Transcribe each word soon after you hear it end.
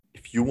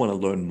If you want to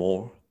learn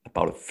more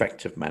about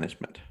effective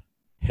management,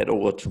 head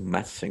over to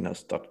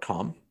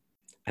mattsingers.com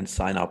and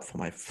sign up for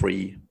my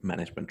free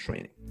management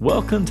training.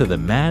 Welcome to the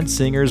Mad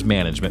Singers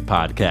Management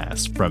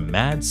Podcast from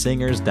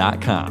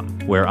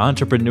madsingers.com, where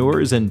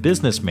entrepreneurs and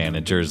business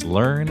managers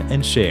learn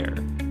and share.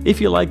 If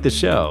you like the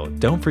show,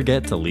 don't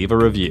forget to leave a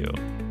review.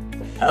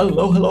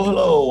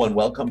 Hello, and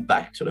welcome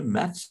back to the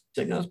Mad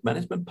Singers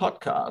Management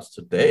Podcast.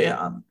 Today,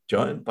 I'm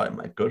joined by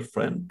my good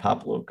friend,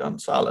 Pablo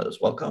Gonzalez.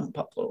 Welcome,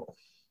 Pablo.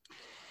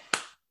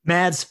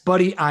 Mads,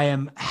 buddy, I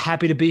am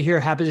happy to be here.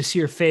 Happy to see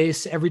your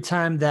face. Every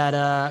time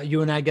that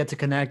you and I get to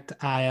connect,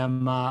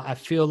 I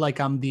feel like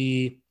I'm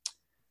the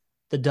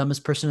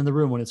dumbest person in the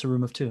room when it's a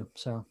room of two.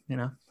 So,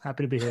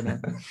 happy to be here, man.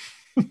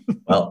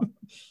 Well,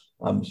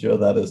 I'm sure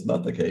that is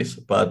not the case.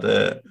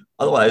 But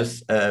otherwise,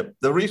 the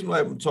reason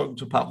why I'm talking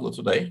to Pablo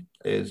today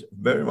is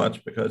very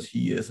much because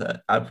he is an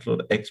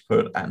absolute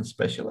expert and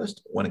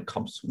specialist when it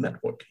comes to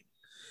networking.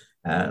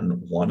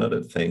 And one of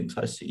the things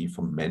I see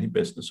from many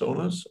business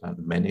owners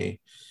and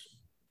many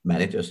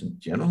managers in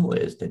general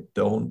is they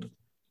don't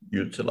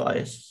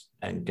utilize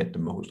and get the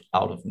most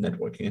out of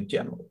networking in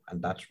general.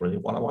 And that's really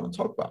what I want to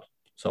talk about.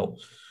 So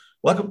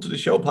welcome to the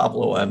show,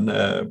 Pablo.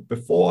 And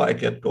before I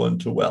get going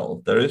too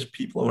well, there is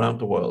people around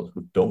the world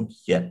who don't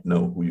yet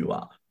know who you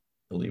are,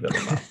 believe it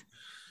or not.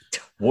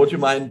 Would you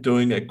mind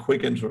doing a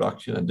quick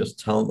introduction and just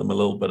telling them a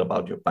little bit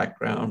about your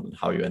background and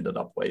how you ended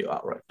up where you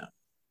are right now?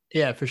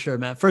 Yeah, for sure,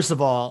 man. First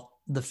of all,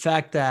 the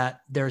fact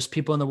that there's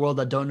people in the world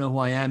that don't know who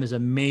I am is a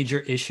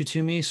major issue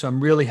to me. So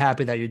I'm really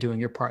happy that you're doing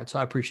your part. So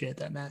I appreciate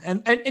that,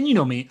 man. And you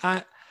know me,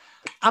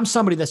 I'm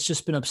somebody that's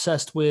just been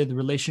obsessed with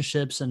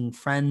relationships and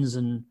friends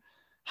and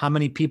how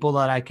many people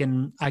that I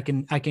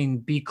can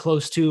be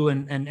close to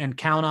and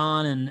count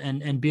on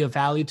and be of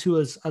value to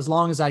as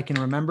long as I can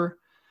remember.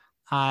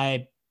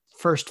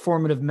 First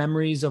formative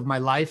memories of my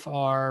life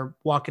are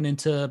walking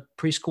into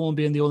preschool and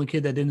being the only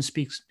kid that didn't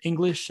speak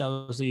English. I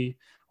was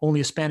only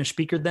a Spanish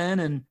speaker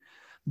then. And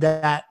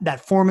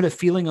that formative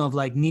feeling of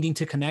like needing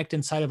to connect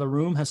inside of a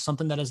room has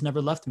something that has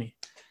never left me.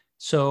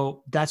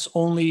 So that's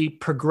only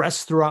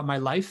progressed throughout my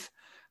life.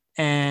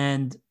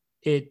 And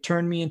it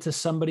turned me into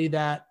somebody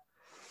that,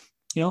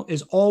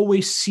 is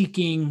always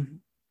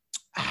seeking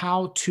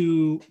how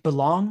to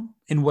belong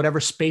in whatever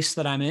space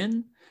that I'm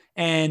in.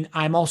 And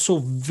I'm also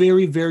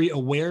very, very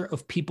aware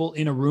of people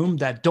in a room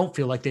that don't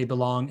feel like they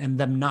belong and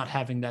them not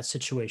having that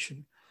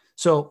situation.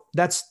 So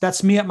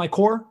that's me at my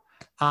core.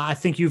 I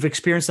think you've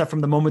experienced that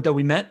from the moment that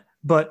we met,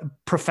 but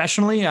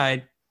professionally,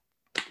 I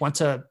went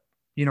to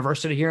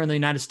university here in the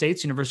United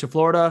States, University of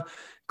Florida,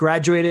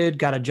 graduated,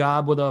 got a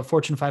job with a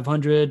Fortune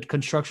 500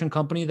 construction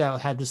company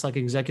that had this like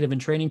executive and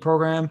training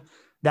program.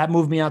 That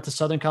moved me out to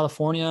Southern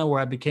California, where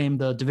I became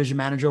the division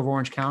manager of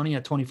Orange County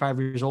at 25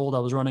 years old. I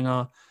was running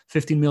a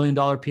 $15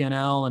 million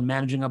P&L and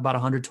managing about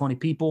 120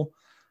 people.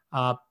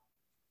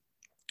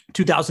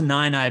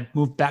 2009, I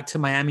moved back to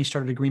Miami,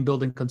 started a green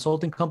building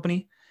consulting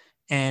company.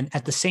 And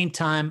at the same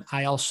time,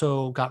 I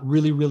also got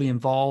really, really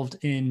involved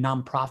in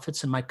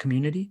nonprofits in my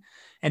community.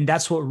 And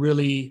that's what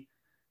really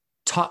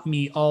taught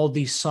me all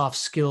these soft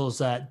skills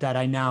that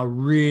I now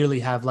really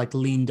have like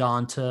leaned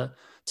on to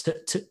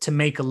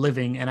make a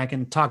living. And I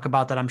can talk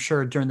about that, I'm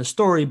sure, during the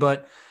story.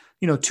 But,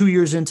 2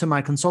 years into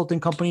my consulting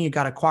company, it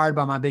got acquired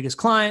by my biggest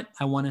client.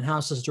 I went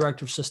in-house as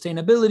director of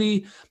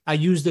sustainability. I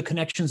used the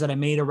connections that I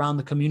made around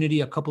the community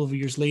a couple of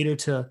years later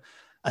to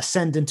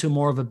ascend into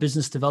more of a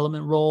business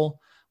development role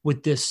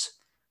with this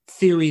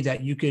theory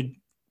that you could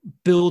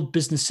build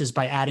businesses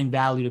by adding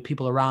value to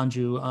people around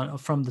you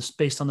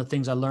based on the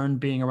things I learned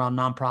being around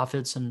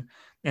nonprofits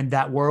and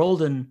that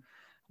world. And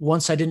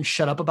once I didn't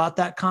shut up about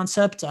that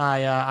concept,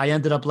 I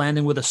ended up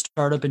landing with a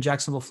startup in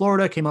Jacksonville,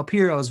 Florida. Came up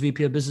here. I was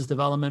VP of business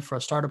development for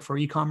a startup for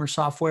e-commerce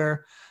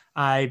software.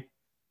 I,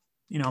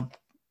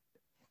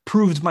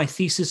 proved my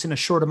thesis in a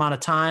short amount of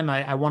time.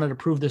 I wanted to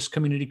prove this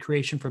community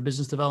creation for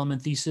business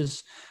development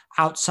thesis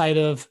outside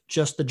of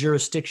just the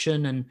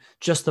jurisdiction and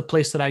just the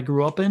place that I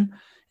grew up in.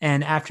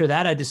 And after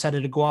that, I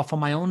decided to go off on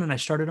my own and I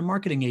started a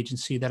marketing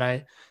agency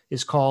that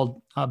is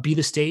called Be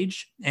the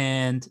Stage.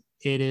 And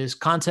it is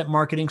content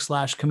marketing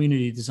 /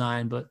 community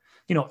design. But,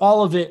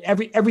 all of it,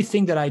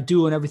 everything that I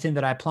do and everything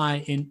that I apply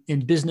in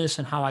business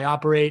and how I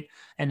operate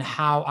and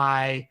how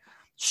I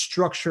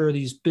structure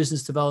these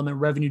business development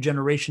revenue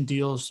generation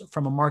deals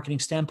from a marketing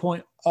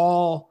standpoint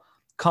all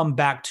come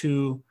back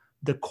to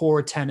the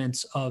core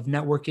tenets of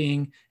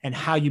networking and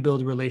how you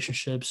build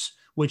relationships,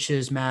 which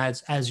is,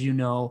 Mads, as you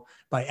know,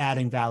 by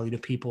adding value to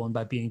people and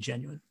by being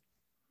genuine.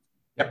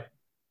 Yep.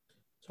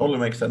 Totally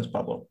makes sense,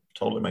 Pablo.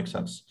 Totally makes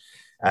sense.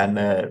 And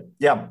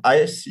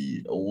I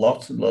see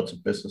lots and lots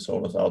of business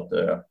owners out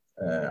there.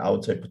 I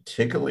would say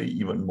particularly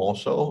even more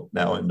so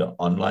now in the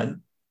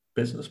online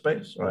business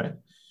space, right?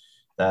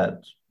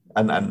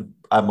 And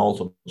I'm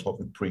also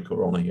talking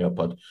pre-corona here,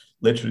 but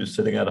literally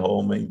sitting at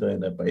home either in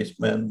their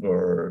basement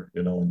or,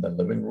 in their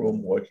living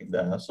room, working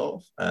their ass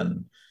off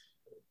and,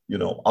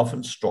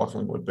 often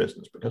struggling with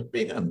business because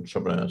being an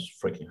entrepreneur is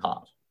freaking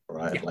hard,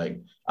 right? Yeah.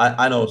 Like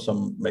I know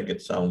some make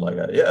it sound like,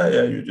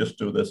 you just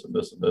do this and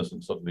this and this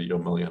and suddenly you're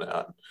a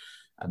millionaire.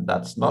 And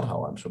that's not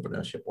how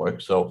entrepreneurship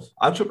works. So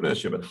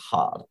entrepreneurship is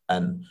hard.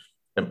 And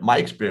my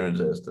experience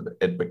is that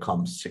it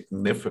becomes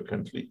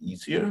significantly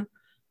easier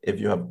if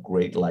you have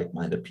great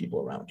like-minded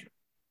people around you,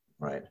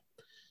 right?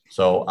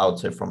 So I would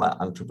say from an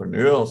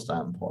entrepreneurial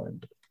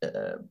standpoint,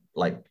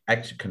 like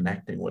actually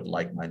connecting with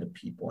like-minded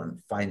people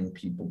and finding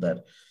people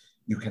that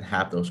you can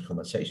have those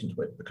conversations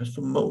with, because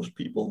for most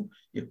people,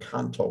 you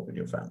can't talk with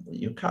your family,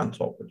 you can't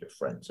talk with your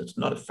friends. It's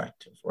not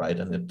effective, right?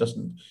 And it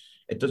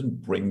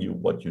doesn't bring you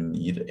what you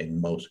need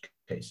in most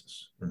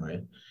cases,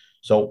 right?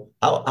 So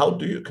how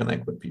do you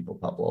connect with people,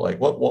 Pablo? Like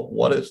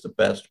what is the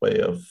best way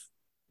of,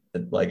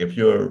 like, if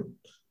you're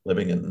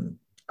living in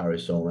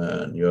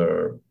Arizona and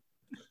you're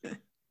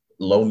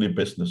lonely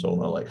business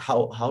owner, like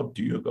how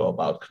do you go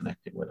about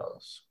connecting with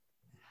others?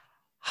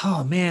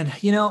 Oh man,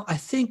 I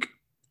think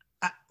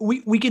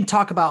we can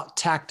talk about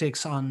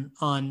tactics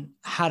on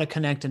how to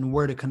connect and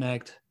where to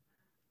connect.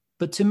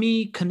 But to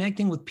me,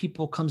 connecting with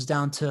people comes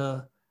down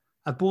to,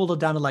 I boiled it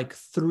down to like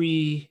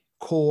 3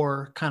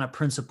 core kind of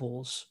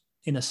principles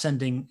in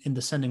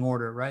descending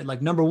order, right?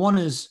 Like number 1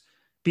 is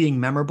being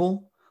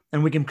memorable.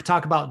 And we can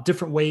talk about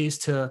different ways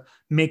to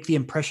make the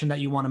impression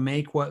that you want to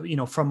make, what,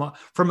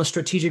 from a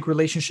strategic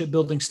relationship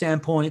building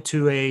standpoint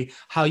to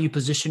how you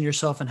position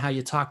yourself and how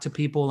you talk to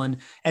people and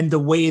the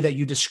way that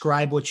you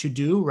describe what you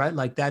do, right?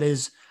 Like that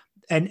is,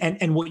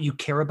 and what you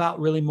care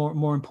about really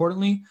more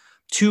importantly.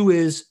 2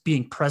 is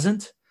being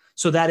present.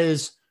 So that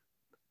is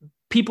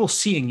people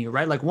seeing you,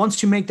 right? Like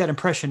once you make that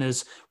impression,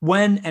 is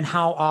when and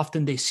how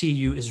often they see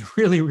you is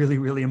really, really,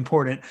 really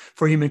important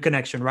for human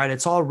connection, right?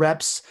 It's all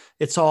reps,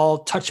 it's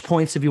all touch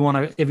points. If you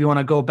want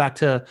to go back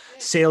to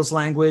sales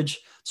language.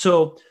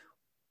 So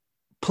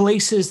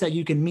places that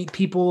you can meet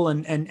people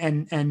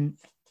and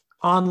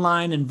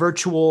online and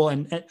virtual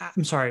and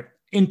I'm sorry,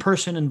 in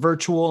person and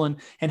virtual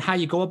and how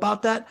you go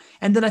about that.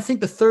 And then I think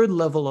the third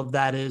level of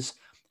that is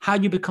how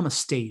you become a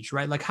stage,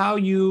 right? Like how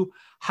you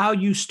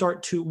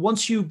start to,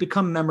 once you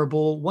become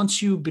memorable,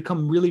 once you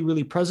become really,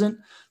 really present,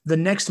 the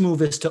next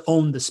move is to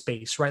own the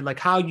space, right? Like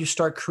how you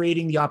start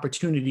creating the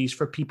opportunities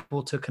for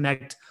people to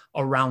connect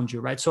around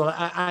you, right? So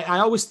I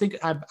always think,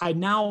 I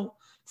now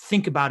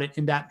think about it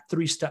in that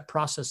 3-step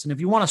process. And if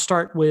you want to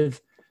start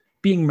with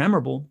being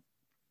memorable,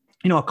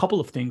 a couple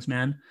of things,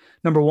 man.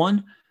 Number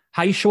 1,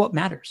 how you show up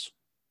matters,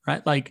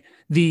 right? Like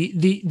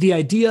the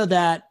idea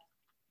that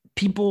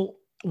people,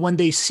 when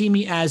they see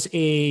me as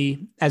a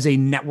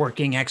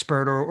networking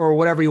expert or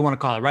whatever you want to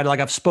call it, right? Like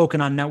I've spoken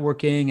on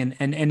networking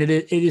and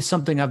it is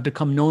something I've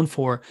become known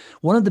for.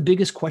 One of the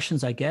biggest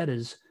questions I get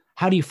is,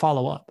 how do you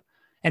follow up?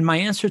 And my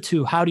answer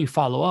to how do you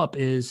follow up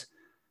is,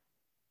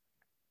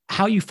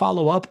 how you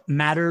follow up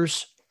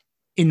matters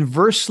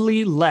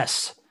inversely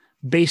less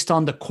based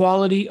on the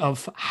quality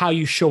of how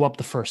you show up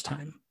the first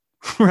time.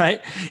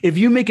 Right? If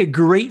you make a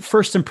great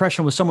first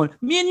impression with someone,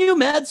 me and you,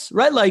 Mads,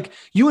 right? Like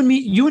you and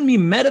me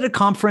met at a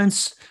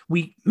conference.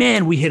 We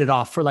hit it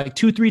off for like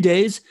 2-3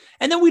 days.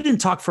 And then we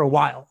didn't talk for a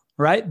while.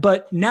 Right.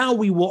 But now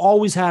we will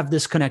always have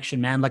this connection,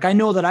 man. Like I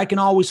know that I can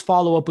always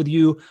follow up with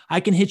you. I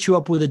can hit you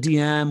up with a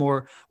DM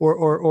or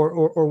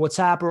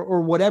WhatsApp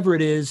or whatever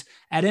it is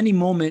at any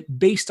moment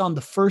based on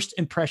the first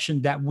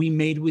impression that we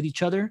made with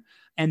each other.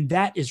 And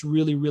that is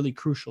really, really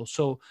crucial.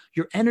 So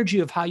your energy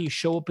of how you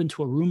show up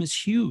into a room is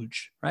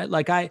huge, right?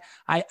 Like I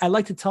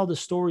like to tell the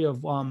story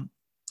of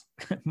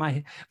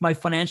my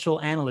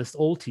financial analyst,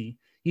 Olti.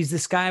 He's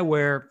this guy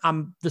where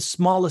I'm the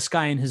smallest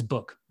guy in his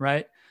book,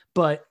 right?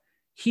 But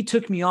he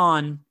took me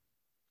on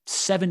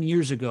 7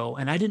 years ago,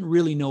 and I didn't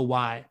really know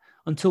why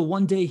until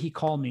one day he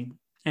called me,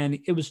 and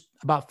it was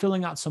about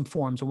filling out some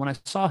forms. And when I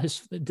saw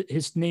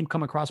his name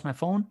come across my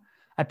phone,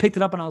 I picked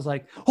it up and I was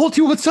like,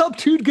 Holty, what's up,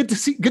 dude? Good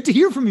to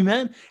hear from you,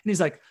 man. And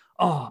he's like,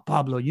 oh,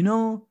 Pablo,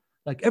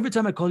 like every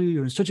time I call you,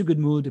 you're in such a good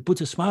mood. It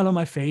puts a smile on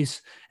my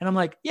face. And I'm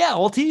like, yeah,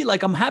 Holty,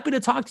 like I'm happy to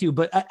talk to you.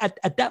 But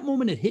at that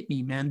moment, it hit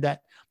me, man,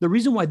 that the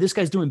reason why this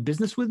guy's doing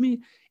business with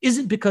me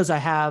isn't because I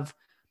have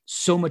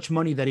so much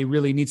money that he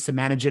really needs to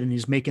manage it and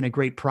he's making a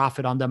great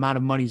profit on the amount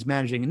of money he's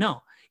managing.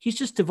 No, he's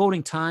just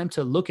devoting time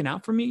to looking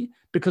out for me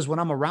because when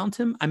I'm around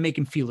him, I make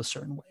him feel a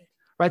certain way.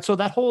 Right. So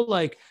that whole,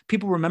 like,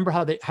 people remember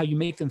how you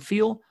make them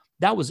feel.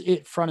 That was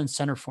it, front and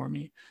center for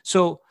me.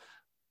 So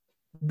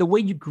the way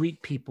you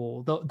greet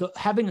people, the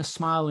having a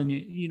smile in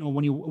you,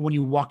 when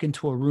you walk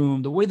into a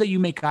room, the way that you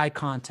make eye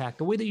contact,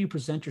 the way that you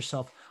present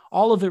yourself,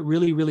 all of it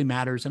really, really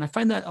matters. And I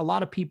find that a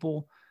lot of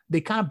people, they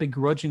kind of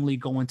begrudgingly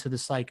go into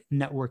this like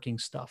networking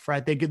stuff,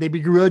 right? They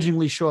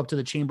begrudgingly show up to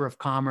the Chamber of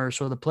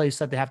Commerce or the place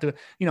that they have to,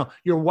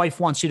 your wife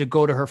wants you to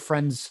go to her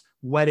friend's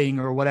wedding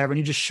or whatever. And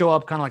you just show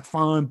up kind of like,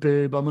 fine,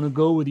 babe, I'm going to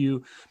go with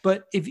you.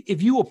 But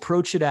if you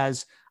approach it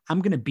as,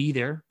 I'm going to be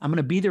there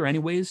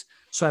anyways,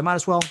 so I might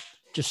as well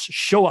just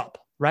show up,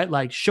 right?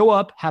 Like show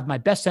up, have my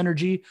best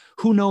energy.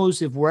 Who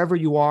knows if wherever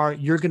you are,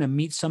 you're going to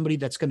meet somebody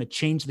that's going to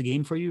change the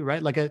game for you,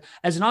 right? Like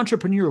as an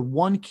entrepreneur,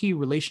 one key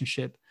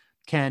relationship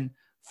can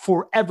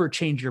forever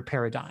change your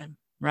paradigm,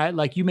 right?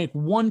 Like you make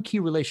one key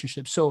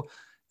relationship. So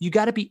you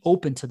got to be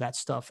open to that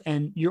stuff.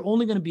 And you're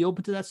only going to be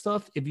open to that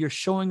stuff if you're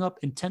showing up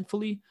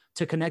intentfully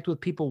to connect with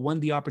people when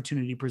the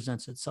opportunity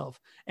presents itself.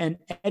 And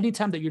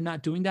anytime that you're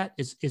not doing that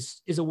is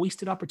a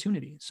wasted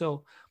opportunity.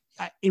 So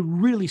it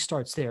really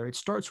starts there. It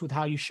starts with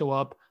how you show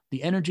up,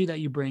 the energy that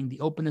you bring,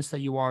 the openness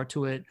that you are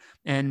to it,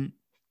 and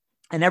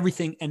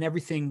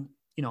everything,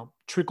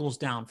 trickles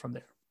down from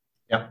there.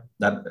 Yeah,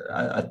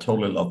 I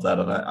totally love that.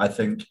 And I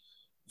think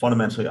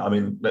fundamentally, I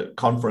mean, the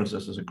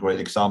conferences is a great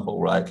example,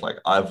 right? Like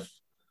I've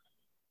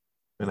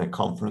been at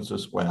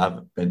conferences where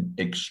I've been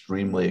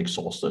extremely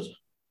exhausted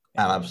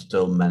and I've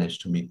still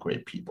managed to meet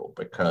great people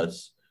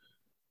because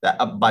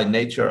by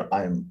nature,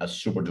 I'm a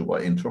super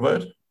duper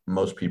introvert.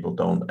 Most people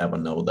don't ever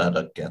know that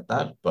or get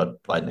that,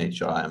 but by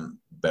nature, I'm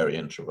very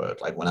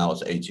introvert. Like when I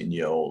was 18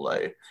 years old,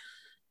 I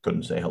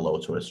couldn't say hello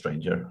to a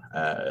stranger.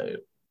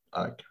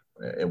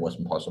 It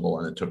wasn't possible.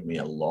 And it took me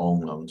a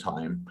long, long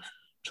time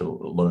to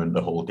learn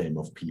the whole game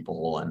of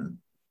people and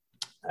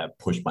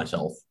push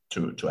myself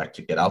to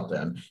actually get out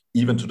there. And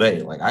even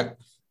today, like I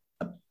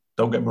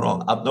don't get me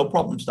wrong, I have no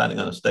problem standing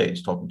on a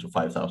stage talking to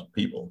 5,000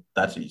 people.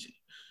 That's easy.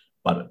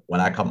 But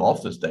when I come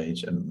off the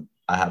stage and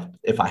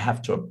if I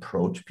have to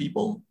approach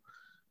people,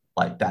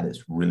 like that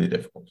is really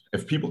difficult.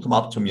 If people come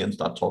up to me and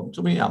start talking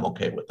to me, I'm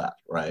okay with that,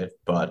 right?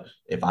 But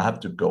if I have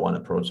to go and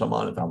approach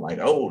someone, if I'm like,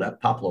 oh,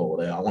 that Pablo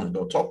over there, I want to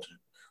go talk to him,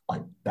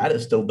 like that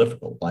is still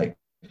difficult. Like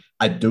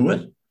I do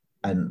it,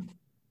 and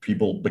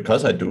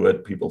because I do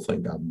it, people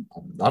think I'm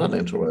not an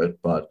introvert,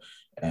 but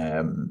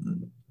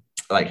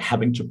like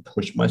having to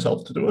push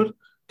myself to do it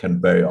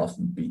can very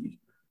often be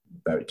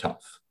very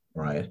tough,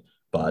 right?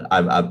 But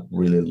I've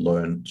really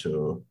learned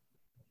to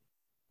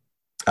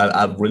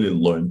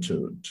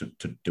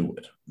do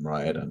it,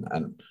 right?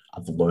 And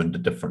I've learned the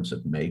difference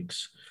it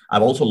makes.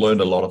 I've also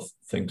learned a lot of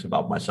things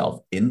about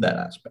myself in that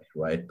aspect,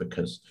 right?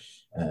 Because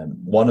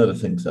one of the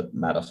things that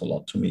matters a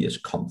lot to me is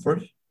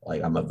comfort.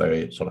 Like I'm a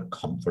very sort of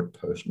comfort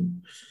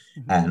person.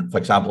 Mm-hmm. And for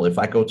example, if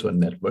I go to a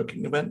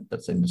networking event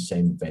that's in the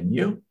same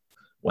venue,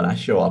 when I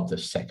show up the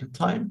second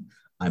time,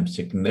 I'm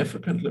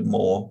significantly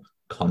more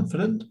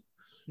confident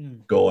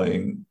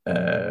going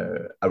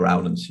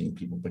around and seeing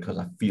people because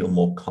I feel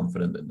more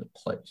confident in the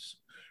place.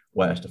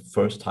 Whereas the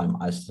first time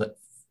I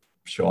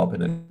show up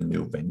in a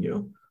new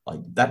venue, like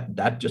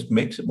that just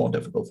makes it more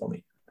difficult for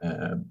me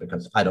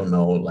because I don't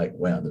know like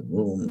where are the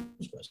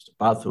rooms, where's the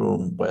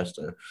bathroom, where's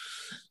the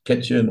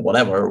kitchen,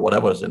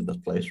 whatever's in this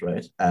place,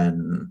 right?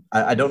 And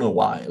I don't know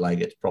why. Like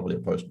it's probably a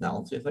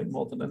personality thing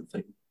more than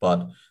anything,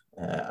 but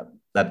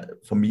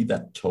that for me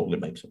that totally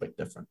makes a big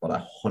difference. But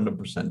I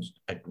 100%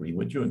 agree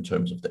with you in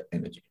terms of the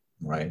energy,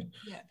 right?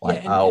 Yeah,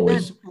 like yeah.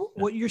 And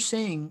what you're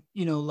saying,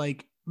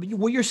 like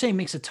what you're saying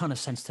makes a ton of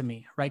sense to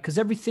me, right? Because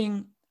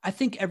I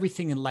think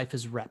everything in life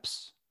is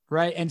reps,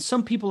 right? And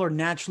some people are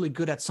naturally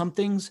good at some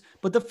things,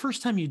 but the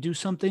first time you do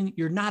something,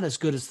 you're not as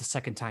good as the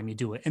second time you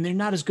do it. And they're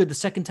not as good the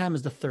second time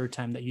as the third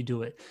time that you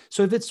do it.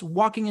 So if it's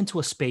walking into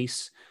a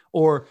space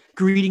or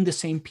greeting the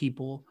same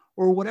people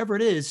or whatever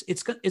it is,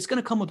 it's going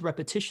to come with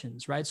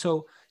repetitions, right?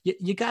 So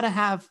you got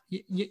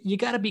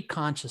to be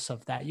conscious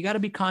of that. You got to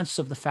be conscious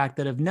of the fact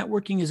that if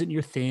networking isn't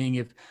your thing,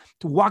 if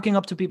walking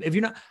up to people, if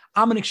you're not,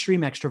 I'm an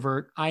extreme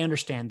extrovert. I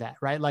understand that,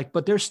 right? Like,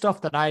 but there's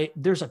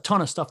a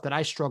ton of stuff that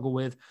I struggle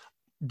with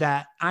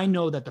that I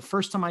know that the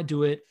first time I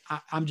do it,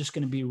 I'm just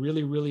going to be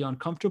really, really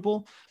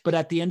uncomfortable. But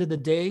at the end of the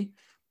day,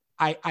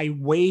 I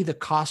weigh the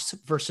cost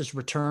versus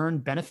return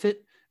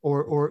benefit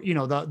or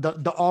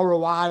the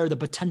ROI or the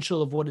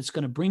potential of what it's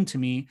going to bring to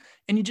me.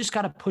 And you just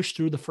got to push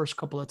through the first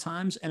couple of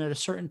times. And at a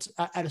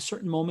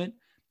certain moment,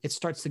 it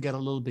starts to get a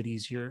little bit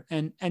easier.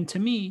 And to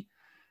me,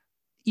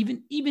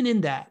 even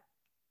in that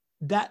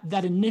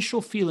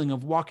initial feeling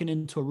of walking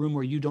into a room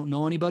where you don't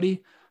know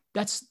anybody,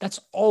 that's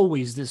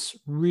always this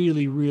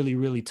really, really,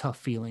 really tough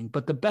feeling.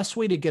 But the best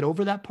way to get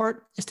over that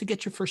part is to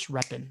get your first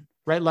rep in,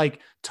 right?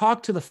 Like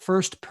talk to the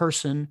first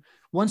person.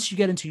 Once you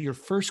get into your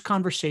first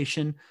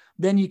conversation,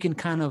 then you can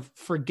kind of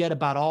forget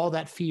about all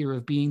that fear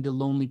of being the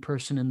lonely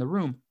person in the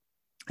room.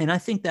 And I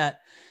think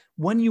that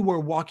when you were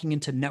walking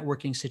into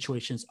networking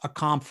situations, a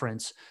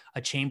conference,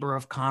 a chamber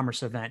of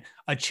commerce event,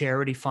 a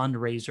charity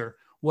fundraiser,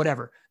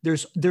 whatever,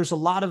 there's a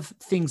lot of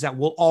things that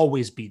will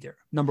always be there.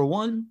 Number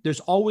one,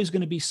 there's always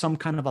going to be some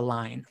kind of a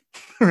line,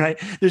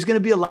 right? There's going to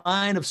be a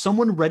line of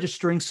someone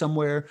registering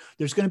somewhere.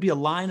 There's going to be a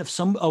line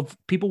of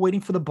people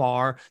waiting for the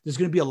bar. There's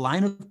going to be a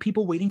line of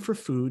people waiting for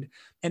food.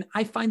 And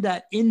I find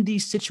that in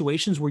these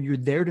situations where you're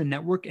there to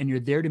network and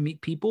you're there to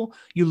meet people,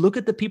 you look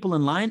at the people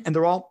in line and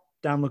they're all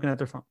down looking at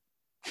their phone,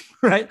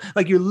 right?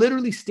 Like you're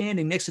literally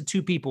standing next to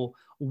two people,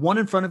 one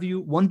in front of you,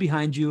 one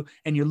behind you,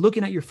 and you're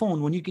looking at your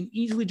phone when you can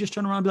easily just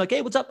turn around and be like,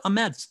 hey, what's up? I'm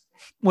Mads.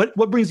 What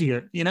brings you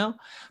here?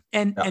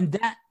 And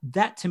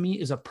that to me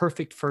is a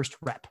perfect first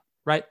rep,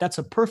 right? That's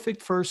a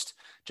perfect first,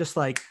 just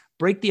like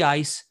break the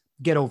ice,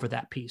 get over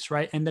that piece,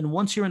 right? And then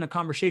once you're in a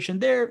conversation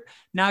there,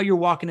 now you're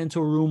walking into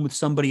a room with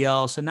somebody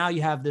else, and now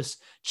you have this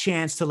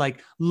chance to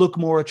like look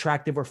more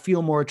attractive or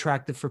feel more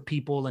attractive for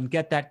people and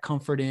get that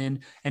comfort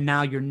in. And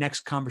now your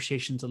next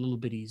conversation's a little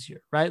bit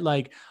easier, right?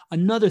 Like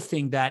another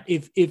thing that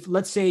if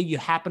let's say you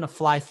happen to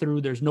fly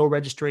through, there's no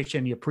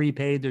registration, you're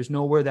prepaid, there's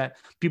nowhere that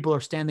people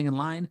are standing in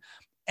line.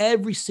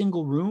 Every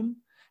single room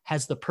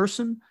has the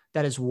person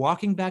that is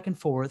walking back and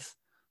forth,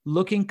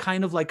 looking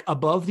kind of like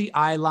above the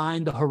eye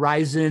line, the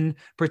horizon,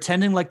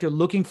 pretending like they're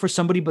looking for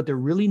somebody, but they're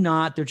really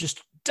not. They're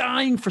just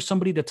dying for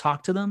somebody to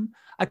talk to them.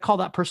 I call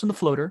that person the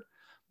floater.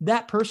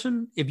 That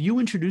person, if you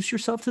introduce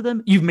yourself to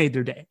them, you've made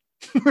their day.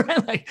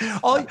 Right? Like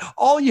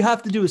all you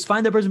have to do is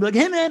find that person and be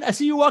like, hey man, I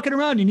see you walking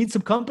around. You need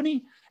some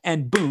company?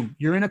 And boom,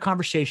 you're in a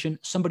conversation.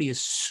 Somebody is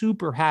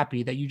super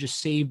happy that you just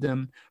saved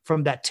them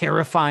from that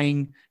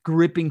terrifying,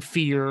 gripping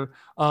fear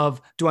of,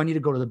 do I need to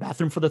go to the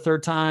bathroom for the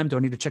third time? Do I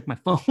need to check my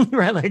phone?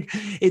 Right? Like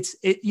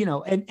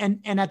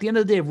and at the end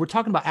of the day, if we're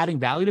talking about adding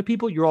value to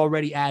people, you're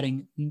already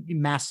adding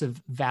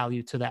massive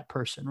value to that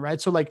person,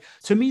 right? So like,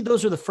 to me,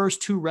 those are the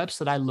first 2 reps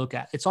that I look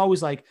at. It's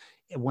always like,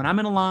 when I'm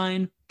in a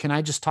line, can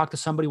I just talk to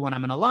somebody when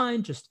I'm in a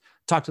line? Just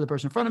talk to the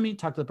person in front of me,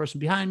 talk to the person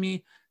behind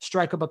me,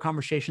 strike up a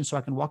conversation so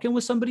I can walk in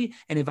with somebody.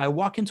 And if I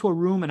walk into a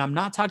room and I'm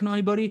not talking to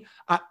anybody,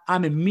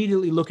 I'm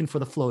immediately looking for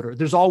the floater.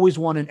 There's always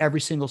one in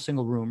every single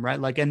room, right?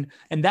 Like, and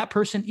that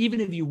person,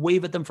 even if you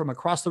wave at them from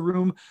across the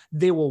room,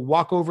 they will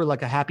walk over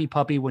like a happy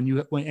puppy when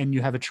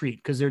you have a treat,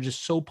 because they're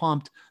just so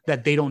pumped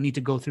that they don't need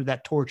to go through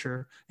that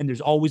torture. And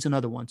there's always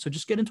another one. So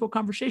just get into a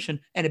conversation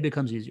and it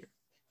becomes easier.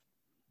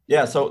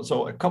 Yeah, so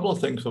a couple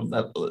of things from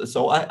that.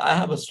 So I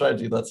have a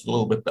strategy that's a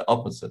little bit the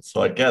opposite.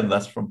 So again,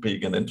 that's from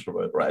being an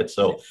introvert, right?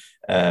 So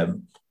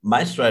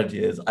my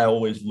strategy is I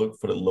always look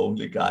for the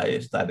lonely guy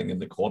standing in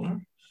the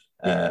corner,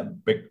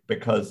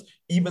 because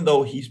even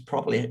though he's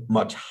probably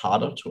much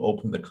harder to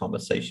open the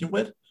conversation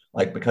with,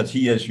 like because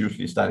he is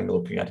usually standing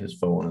looking at his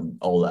phone and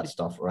all that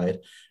stuff, right?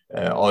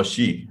 Or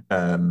she.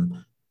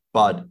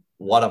 But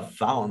what I've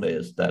found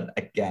is that,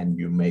 again,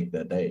 you make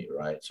their day,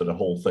 right? So the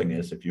whole thing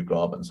is if you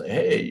go up and say,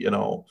 hey,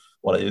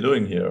 what are you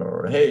doing here?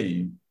 Or,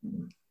 hey,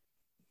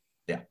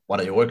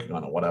 what are you working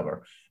on or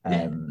whatever?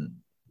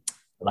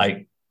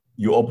 Like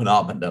you open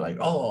up and they're like,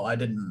 oh, I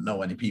didn't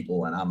know any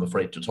people and I'm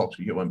afraid to talk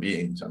to human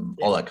beings and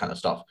all that kind of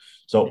stuff.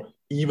 So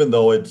even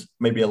though it's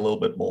maybe a little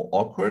bit more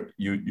awkward,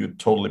 you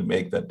totally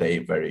make that day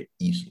very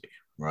easily,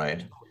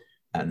 right?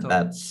 And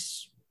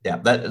that's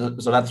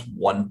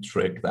one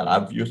trick that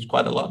I've used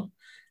quite a lot.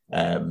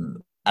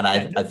 And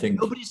I think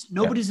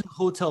nobody's in a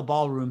hotel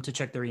ballroom to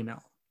check their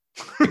email.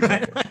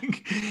 Right?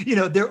 Like,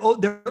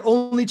 they're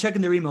only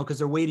checking their email because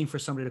they're waiting for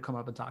somebody to come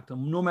up and talk to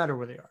them, no matter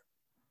where they are.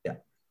 Yeah.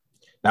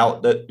 Now,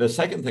 the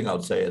second thing I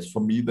would say is, for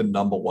me, the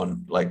number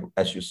one, like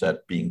as you said,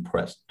 being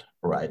present,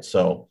 right?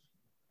 So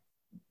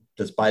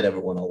despite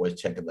everyone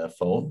always checking their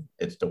phone,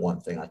 it's the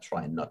one thing I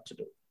try not to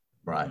do,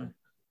 right? Mm-hmm.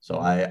 So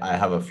I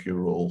have a few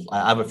rules.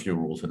 I have a few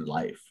rules in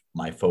life.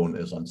 My phone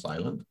is on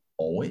silent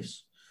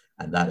always.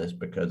 And that is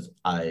because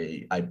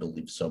I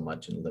believe so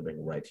much in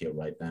living right here,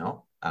 right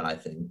now. And I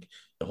think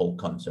the whole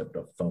concept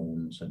of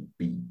phones and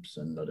beeps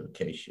and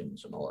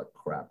notifications and all that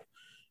crap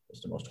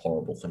is the most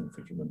horrible thing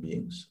for human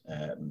beings.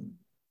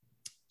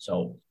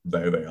 So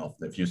very, very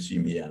often, if you see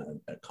me at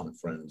a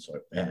conference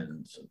or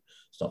events and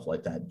stuff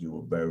like that, you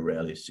will very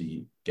rarely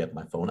get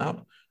my phone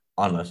out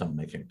unless I'm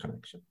making a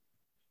connection.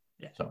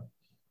 Yeah. So,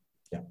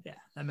 yeah,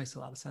 that makes a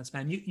lot of sense,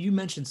 man. You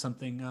mentioned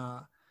something.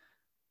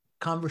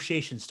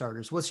 Conversation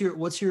starters. What's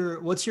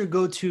your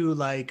go-to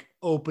like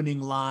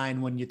opening line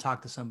when you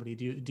talk to somebody?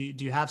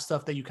 Do you have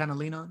stuff that you kind of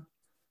lean on?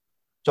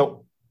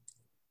 So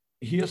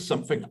here's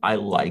something I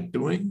like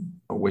doing,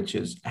 which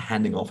is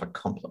handing off a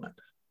compliment.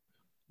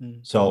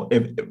 So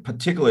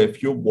particularly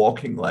if you're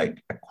walking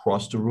like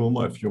across the room,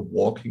 or if you're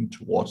walking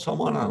towards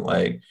someone and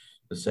like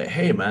to say,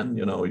 hey man,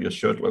 your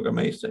shirt look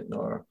amazing,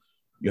 or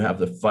you have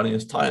the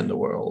funniest tie in the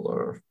world,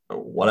 or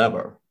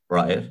whatever,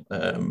 right?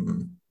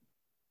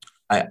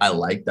 I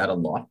like that a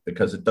lot,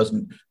 because it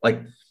doesn't,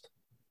 like,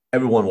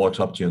 everyone walks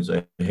up to you and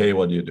say, hey,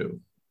 what do you do?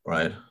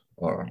 Right?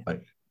 Or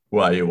like, who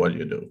are you? What do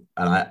you do?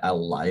 And I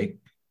like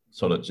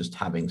sort of just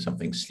having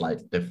something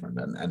slightly different.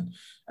 And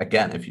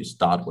again, if you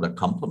start with a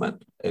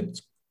compliment,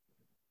 it's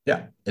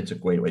a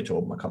great way to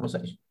open a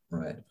conversation,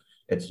 right?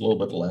 It's a little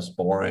bit less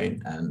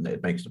boring and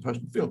it makes the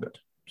person feel good.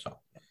 So.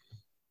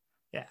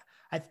 Yeah.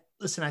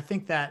 I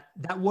think that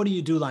what do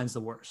you do line's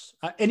the worst.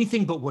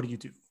 Anything but what do you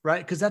do?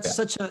 Right? Because that's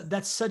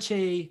such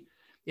a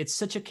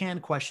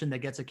canned question that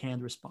gets a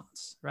canned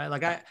response, right?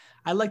 Like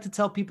I like to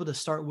tell people to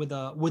start with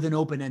an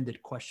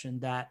open-ended question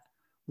that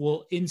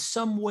will in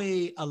some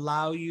way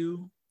allow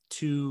you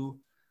to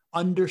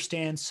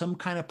understand some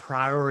kind of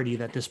priority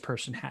that this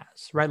person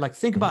has, right? Like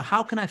think about,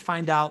 how can I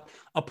find out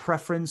a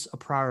preference, a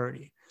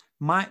priority?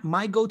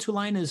 My go-to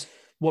line is,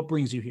 what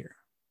brings you here?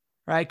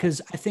 Right?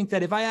 Because I think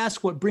that if I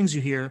ask what brings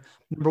you here,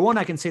 number one,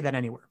 I can say that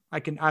anywhere. I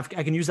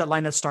can use that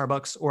line at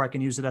Starbucks, or I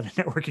can use it at a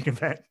networking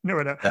event,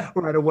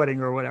 or at a wedding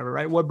or whatever,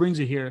 right? What brings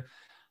you here?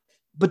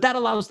 But that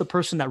allows the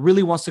person that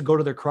really wants to go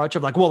to their crutch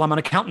of like, well, I'm an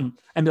accountant,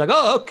 and be like,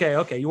 oh,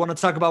 okay. You want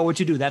to talk about what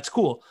you do? That's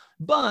cool.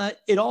 But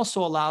it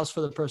also allows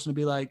for the person to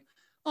be like,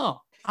 oh,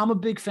 I'm a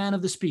big fan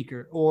of the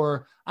speaker,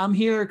 or I'm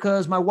here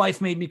because my wife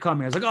made me come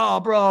here. It's like,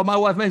 oh, bro, my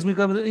wife makes me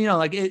come.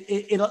 Like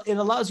it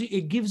allows you,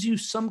 it gives you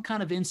some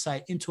kind of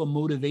insight into a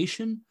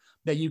motivation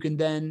that you can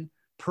then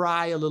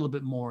pry a little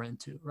bit more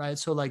into, right?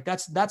 So like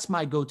that's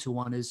my go-to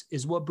one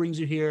is what brings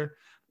you here,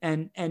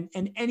 and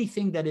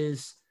anything that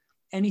is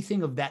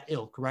anything of that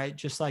ilk, right?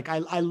 Just like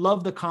I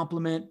love the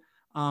compliment.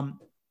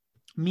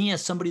 Me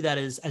as somebody that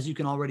is, as you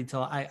can already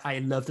tell,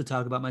 I love to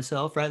talk about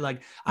myself, right?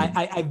 Like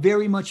I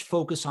very much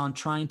focus on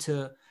trying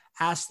to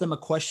ask them a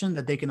question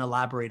that they can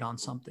elaborate on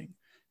something,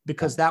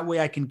 because that way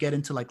I can get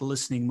into like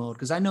listening mode.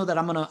 Cause I know that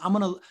I'm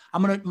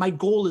gonna, my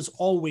goal is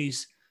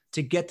always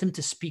to get them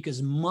to speak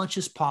as much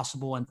as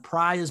possible and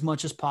pry as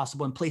much as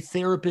possible and play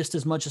therapist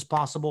as much as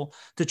possible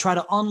to try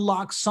to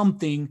unlock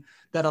something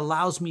that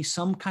allows me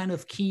some kind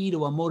of key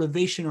to a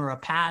motivation or a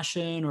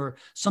passion or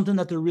something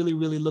that they're really,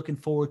 really looking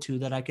forward to,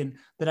 that I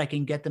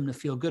can get them to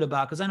feel good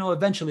about. Cause I know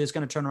eventually it's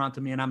going to turn around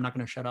to me and I'm not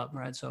going to shut up.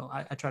 Right. So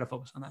I try to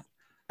focus on that.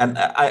 And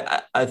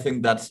I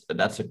think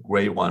that's a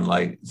great one.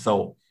 Like,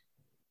 so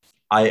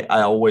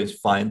I always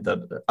find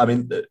that, I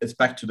mean, it's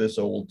back to this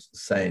old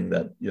saying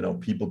that,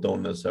 people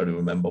don't necessarily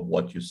remember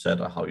what you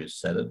said or how you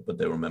said it, but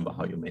they remember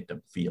how you made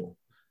them feel,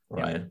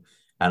 right? Yeah.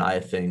 And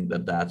I think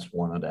that that's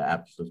one of the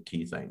absolute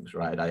key things,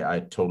 right? I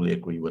totally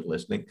agree with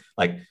listening.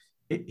 Like,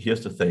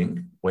 here's the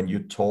thing. When you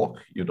talk,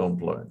 you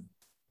don't learn.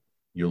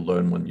 You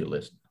learn when you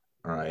listen,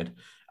 all right?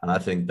 And I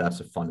think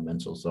that's a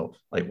fundamental. So,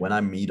 like, when I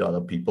meet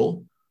other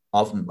people,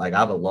 often, like, I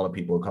have a lot of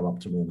people who come up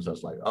to me and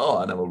says like, oh,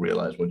 I never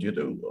realized what you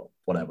do, or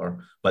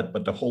whatever.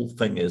 But the whole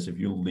thing is, if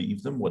you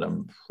leave them with an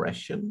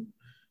impression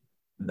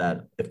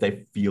that if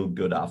they feel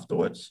good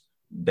afterwards,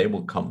 they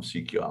will come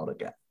seek you out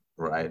again,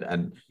 right?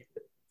 And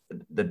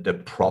the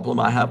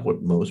problem I have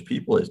with most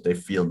people is they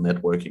feel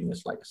networking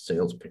is like a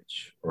sales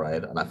pitch,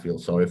 right? And I feel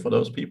sorry for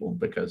those people,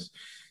 because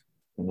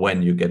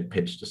when you get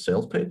pitched a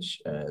sales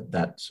pitch,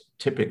 that's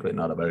typically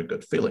not a very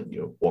good feeling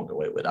you walk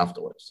away with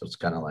afterwards. So it's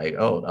kind of like,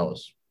 oh, that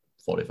was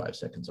 45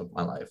 seconds of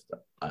my life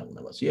that I'll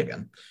never see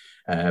again.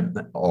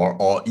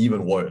 Or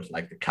even worse,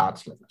 like the card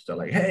slippers. They're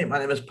like, hey, my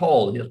name is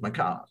Paul, here's my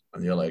card.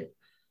 And you're like,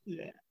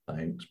 yeah,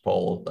 thanks,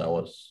 Paul. That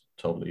was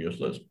totally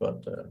useless.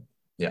 But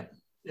yeah.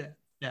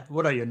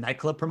 What are you, a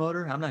nightclub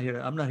promoter? I'm not here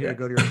to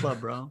go to your club,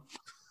 bro.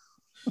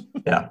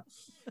 Yeah.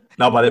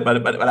 No, but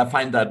I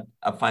find that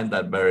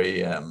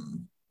very I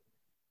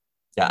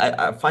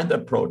find the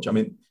approach. I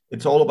mean,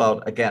 it's all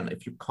about, again,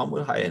 if you come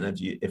with high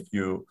energy, if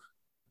you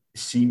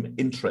seem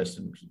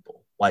interested in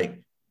people,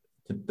 like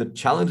the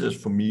challenge is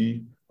for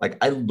me, like,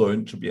 I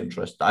learned to be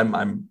interested.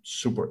 I'm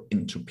super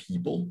into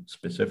people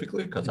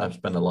specifically because I've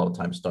spent a lot of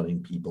time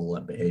studying people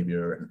and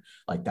behavior, and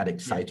like that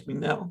excites me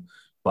now.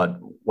 But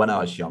when I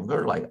was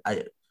younger, like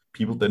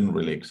people didn't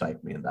really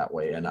excite me in that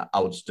way. And I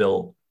would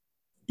still,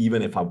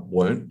 even if I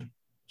weren't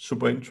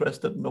super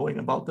interested in knowing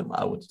about them,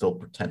 I would still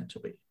pretend to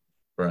be,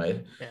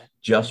 right? Yeah.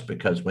 Just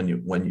because when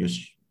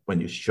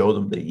you show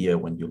them the ear,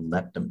 when you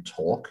let them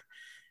talk,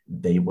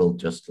 they will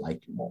just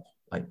like you more.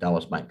 Like, that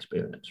was my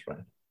experience,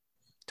 right?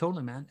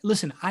 Totally, man.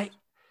 Listen, I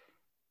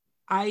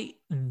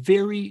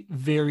very,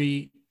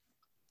 very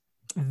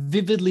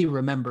vividly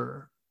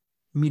remember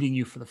meeting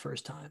you for the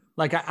first time.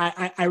 Like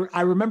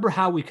I remember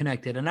how we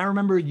connected, and I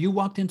remember you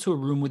walked into a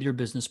room with your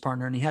business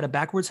partner and he had a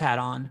backwards hat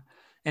on,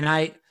 and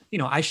I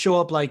show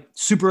up like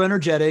super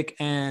energetic,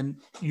 and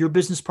your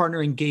business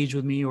partner engaged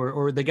with me,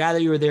 or the guy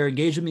that you were there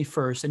engaged with me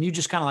first. And you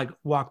just kind of like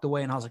walked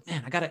away. And I was like,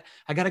 man,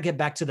 I gotta get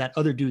back to that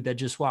other dude that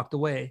just walked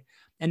away.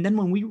 And then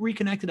when we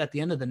reconnected at the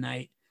end of the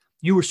night,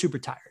 you were super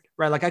tired,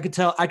 right? Like I could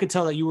tell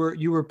that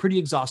you were pretty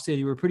exhausted.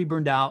 You were pretty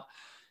burned out.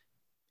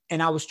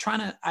 And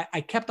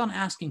I kept on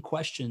asking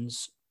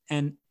questions,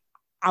 and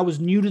I was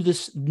new to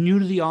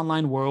the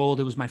online world.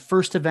 It was my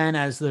first event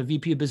as the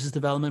VP of business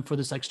development for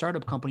this like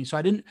startup company. So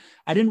I didn't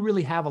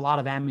really have a lot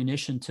of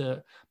ammunition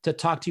to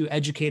talk to you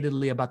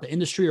educatedly about the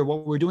industry or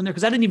what we're doing there.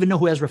 Cause I didn't even know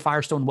who Ezra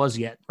Firestone was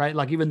yet. Right.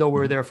 Like, even though we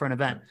were there for an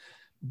event,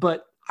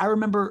 but I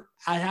remember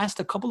I asked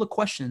a couple of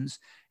questions,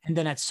 and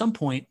then at some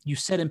point you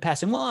said in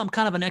passing, well, I'm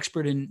kind of an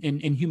expert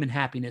in human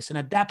happiness. And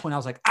at that point I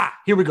was like,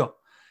 here we go.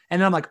 And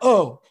then I'm like,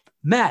 oh,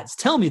 Mads,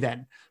 tell me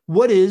then,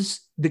 what is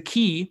the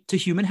key to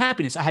human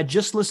happiness? I had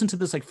just listened to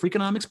this like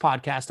Freakonomics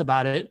podcast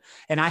about it,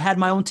 and I had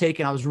my own take,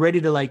 and I was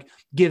ready to like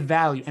give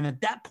value. And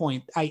at that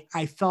point,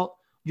 I felt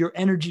your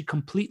energy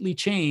completely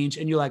change,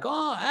 and you're like,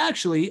 oh,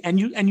 actually, and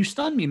you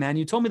stunned me, man.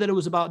 You told me that it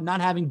was about not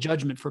having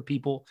judgment for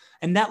people.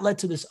 And that led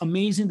to this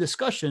amazing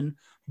discussion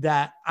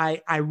that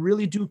I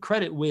really do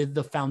credit with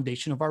the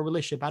foundation of our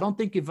relationship. I don't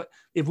think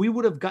if we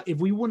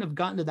wouldn't have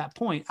gotten to that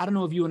point, I don't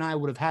know if you and I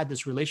would have had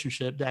this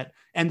relationship that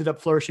ended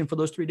up flourishing for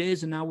those 3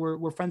 days. And now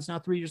we're friends now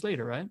 3 years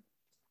later, right?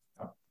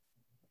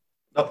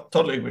 No,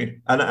 totally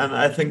agree. And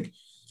I think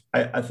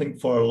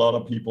for a lot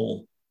of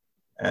people,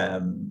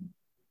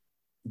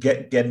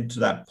 getting to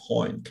that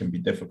point can be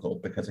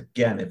difficult, because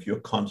again, if you're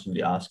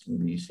constantly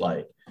asking these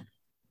like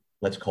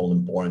let's call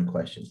them boring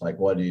questions, like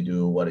what do you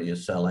do, what are you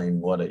selling,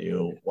 what are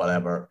you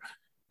whatever.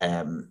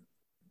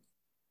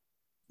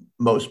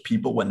 Most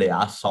people, when they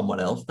ask someone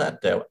else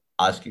that,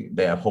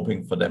 they're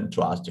hoping for them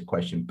to ask the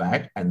question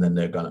back, and then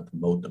they're going to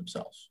promote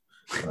themselves,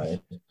 right?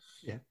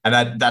 Yeah.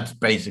 And that's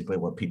basically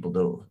what people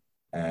do.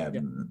 Yeah.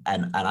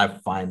 And I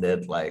find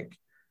it like,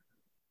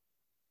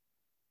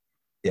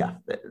 yeah,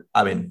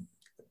 I mean,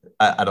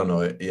 I don't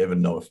know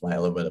even know if my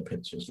elevator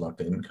pitch is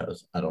locked in,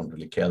 because I don't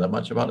really care that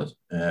much about it.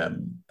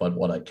 But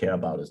what I care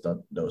about is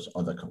that those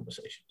other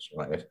conversations,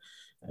 right?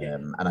 Yeah.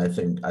 And I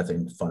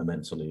think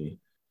fundamentally,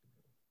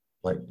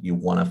 like, you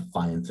want to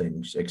find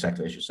things,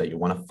 exactly as you say, you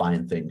want to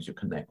find things you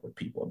connect with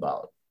people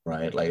about,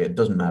 right? Like, it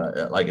doesn't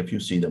matter. Like, if you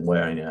see them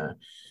wearing a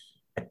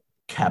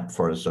cap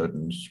for a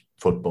certain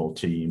football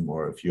team,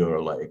 or if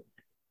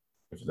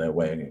they're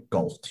wearing a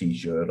golf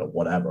t-shirt or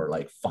whatever,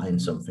 like,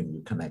 find something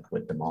you connect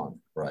with them on,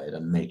 right?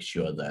 And make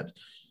sure that,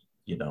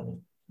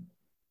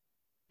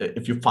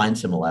 if you find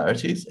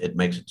similarities, it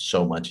makes it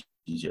so much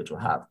easier to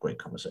have great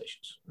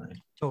conversations, right?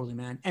 Totally,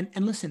 man.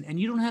 And listen, and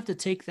you don't have to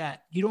take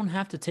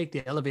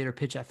the elevator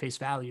pitch at face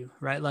value,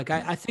 right? Like,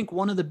 I think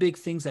one of the big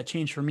things that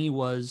changed for me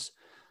was,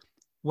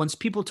 once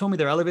people told me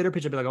their elevator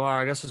pitch, I'd be like, oh,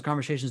 I guess this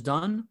conversation's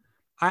done.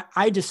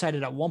 I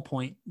decided at one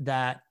point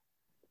that,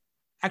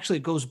 actually,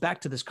 it goes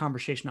back to this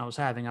conversation I was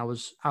having. I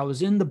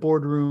was in the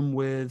boardroom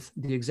with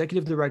the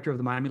executive director of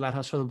the Miami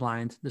Lighthouse for the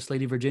Blind, this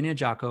lady, Virginia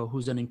Jocko,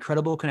 who's an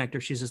incredible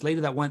connector. She's this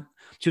lady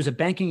she was a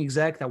banking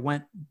exec that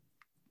went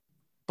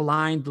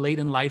blind late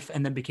in life,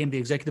 and then became the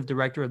executive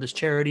director of this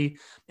charity,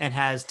 and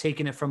has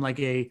taken it from like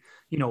a,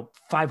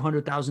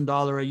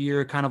 $500,000 a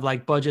year kind of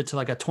like budget to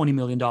like a $20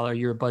 million a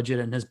year budget,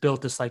 and has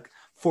built this like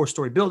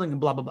 4-story building and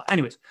blah, blah, blah.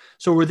 Anyways,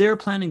 so we're there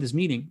planning this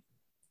meeting,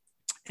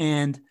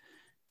 and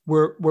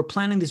we're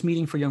planning this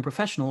meeting for young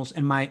professionals.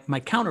 And my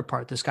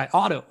counterpart, this guy,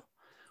 Otto,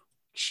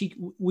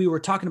 we were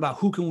talking about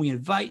who can we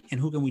invite and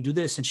who can we do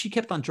this. And she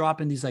kept on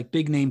dropping these like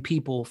big name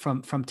people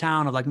from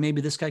town, of like,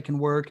 maybe this guy can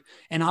work.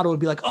 And Otto would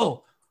be like,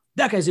 oh,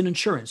 that guy's in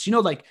insurance.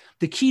 Like,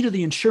 the key to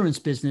the insurance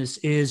business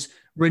is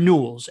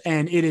renewals,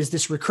 and it is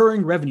this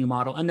recurring revenue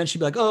model. And then she'd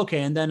be like, oh,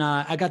 okay. And then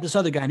I got this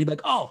other guy, and he'd be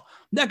like, oh,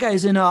 that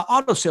guy's in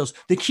auto sales.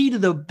 The key to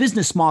the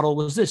business model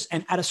was this.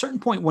 And at a certain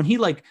point, when he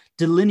like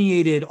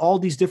delineated all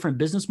these different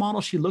business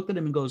models, she looked at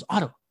him and goes,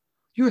 Otto,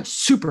 you're a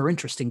super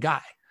interesting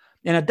guy.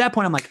 And at that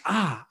point, I'm like,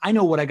 I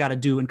know what I got to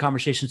do in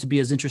conversations to be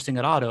as interesting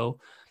at Otto,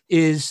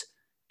 is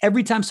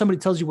every time somebody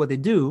tells you what they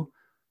do,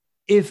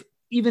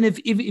 even if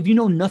you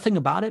know nothing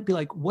about it, be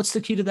like, what's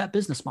the key to that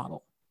business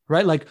model,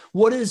 right? Like,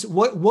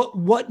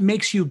 what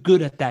makes you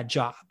good at that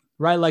job,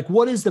 right? Like,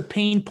 what is the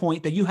pain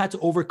point that you had to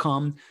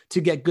overcome to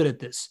get good at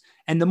this?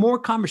 And the more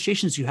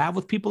conversations you have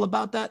with people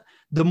about that,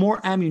 the more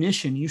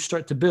ammunition you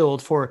start to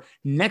build for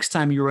next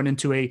time you run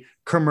into a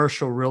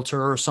commercial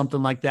realtor or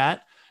something like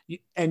that,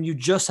 and you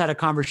just had a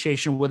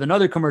conversation with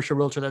another commercial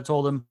realtor that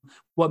told him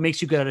what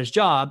makes you good at his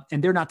job,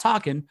 and they're not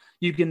talking,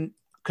 you can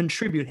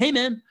contribute. Hey,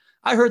 man,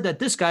 I heard that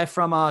this guy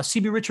from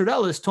CB Richard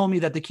Ellis told me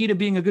that the key to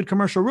being a good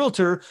commercial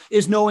realtor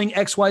is knowing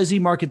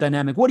XYZ market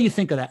dynamic. What do you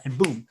think of that? And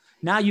boom,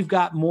 now you've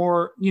got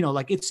more,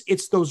 like,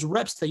 it's those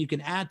reps that you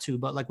can add to.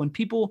 But like, when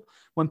people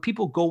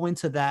go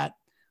into that,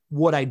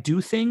 what I do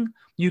thing,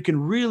 you can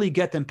really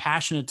get them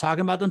passionate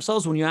talking about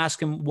themselves when you ask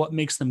them what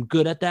makes them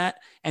good at that.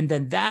 And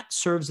then that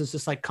serves as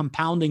this like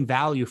compounding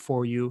value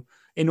for you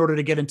in order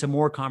to get into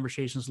more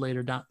conversations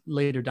later down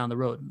the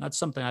road. And that's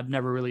something I've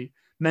never really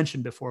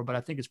mentioned before, but I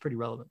think it's pretty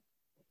relevant.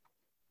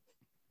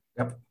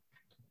 Yep.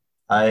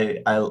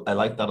 I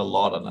like that a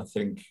lot. And I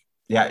think,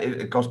 yeah,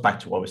 it goes back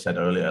to what we said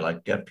earlier,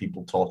 like, get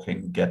people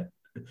talking, get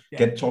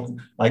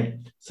talking. Like,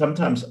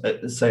 sometimes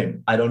the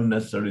same, I don't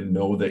necessarily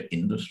know the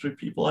industry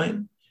people are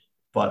in,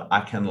 but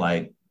I can,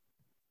 like,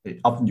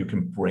 often you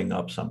can bring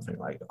up something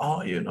like,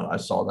 oh, I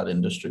saw that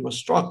industry was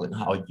struggling.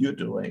 How are you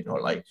doing?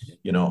 Or like,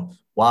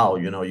 wow,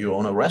 you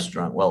own a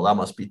restaurant. Well, that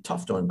must be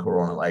tough during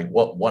Corona. Like,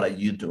 what are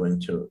you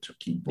doing to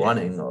keep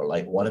running? Or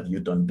like, what have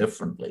you done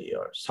differently,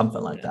 or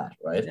something like that,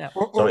 right? Yeah.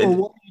 Or what are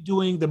you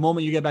doing the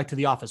moment you get back to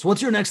the office?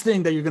 What's your next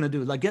thing that you're going to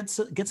do? Like, get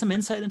some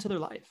insight into their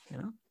life,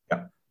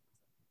 Yeah.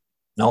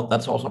 No,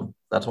 that's awesome.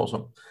 That's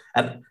awesome.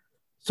 And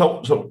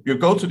so you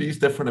go to these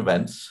different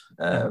events.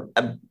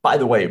 And by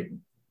the way,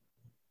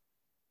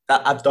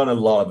 I've done a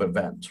lot of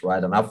events,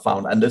 right? And I've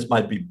found, and this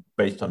might be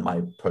based on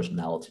my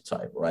personality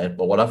type, right?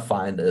 But what I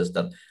find is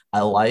that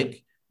I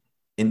like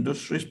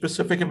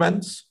industry-specific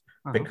events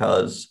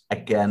because,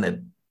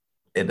 again,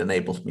 it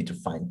enables me to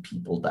find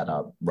people that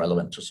are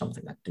relevant to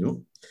something I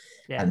do.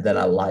 Yeah. And then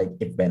I like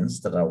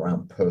events that are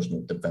around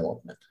personal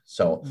development.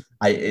 So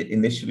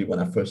initially, when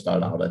I first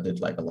started out, I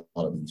did like a lot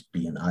of these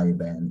BNI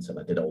events, and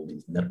I did all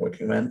these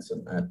networking events.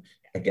 And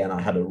again,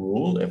 I had a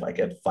rule: if I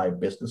get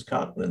 5 business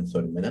cards within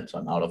 30 minutes,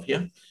 I'm out of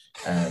here.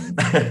 And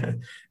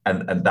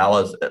that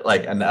was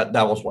like, and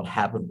that was what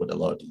happened with a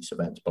lot of these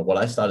events. But what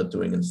I started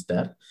doing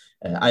instead,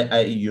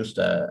 I used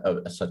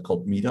a site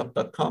called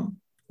Meetup.com,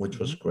 which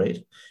was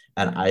great.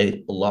 And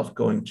I love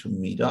going to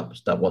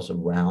meetups that was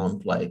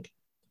around like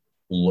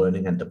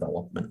learning and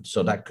development.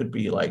 So that could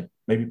be like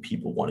maybe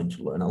people wanting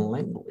to learn a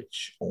language,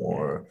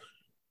 or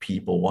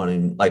people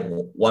wanting, like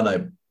one I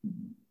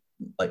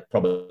like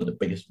probably the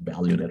biggest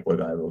value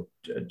network I will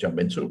jump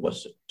into was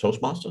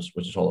Toastmasters,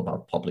 which is all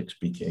about public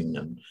speaking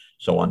and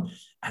so on.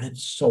 And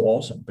it's so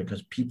awesome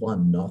because people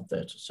are not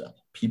there to sell.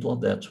 People are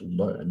there to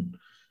learn.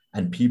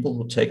 And people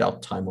who take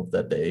out time of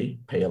their day,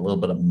 pay a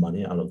little bit of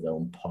money out of their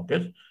own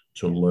pocket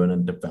to learn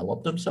and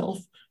develop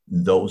themselves,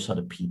 those are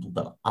the people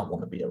that I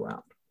want to be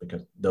around,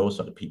 because those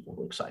are the people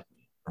who excite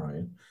me,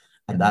 right?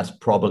 And that's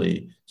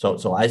probably,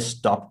 so I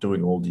stopped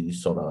doing all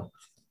these sort of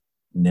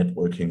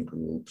networking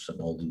groups and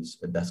all these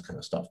that kind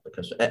of stuff,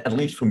 because at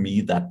least for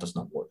me that does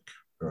not work,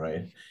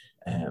 right?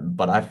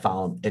 But I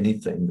found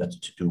anything that's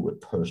to do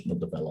with personal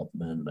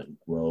development and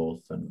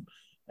growth and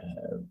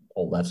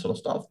all that sort of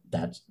stuff,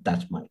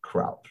 that's my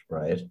crowd,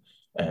 right?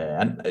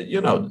 And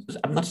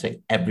I'm not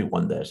saying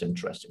everyone there is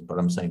interesting, but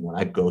I'm saying when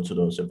I go to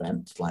those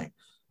events, like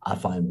I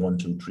find 1,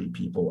 2, 3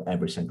 people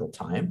every single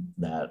time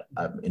that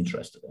I'm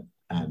interested in.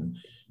 And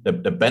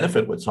the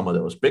benefit with some of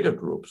those bigger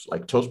groups,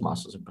 like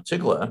Toastmasters in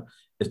particular,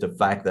 is the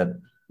fact that,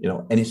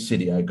 any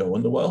city I go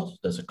in the world,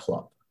 there's a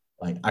club.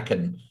 Like I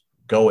can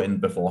go in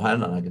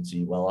beforehand and I can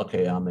see, well,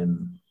 okay, I'm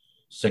in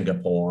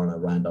Singapore on a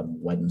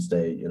random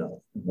Wednesday,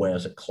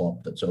 where's a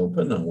club that's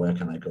open and where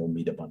can I go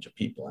meet a bunch of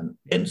people? And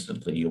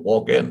instantly you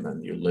walk in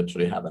and you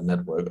literally have a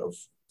network of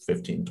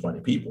 15, 20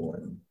 people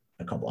in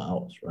a couple of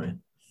hours, right?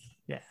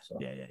 Yeah. So.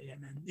 Yeah,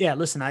 man. Yeah,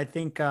 listen, I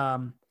think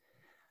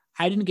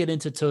I didn't get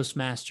into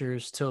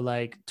Toastmasters till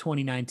like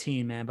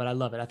 2019, man, but I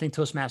love it. I think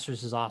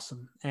Toastmasters is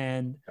awesome.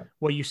 And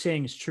what you're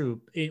saying is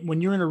true.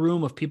 When you're in a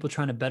room of people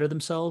trying to better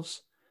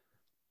themselves,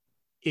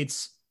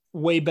 it's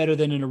way better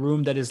than in a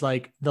room that is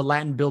like the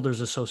Latin Builders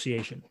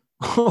Association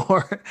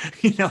or,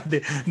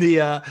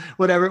 the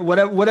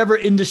whatever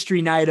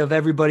industry night of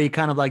everybody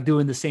kind of like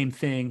doing the same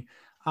thing.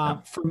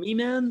 For me,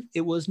 man,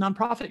 it was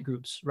nonprofit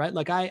groups, right?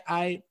 Like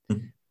my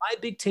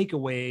big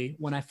takeaway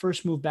when I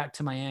first moved back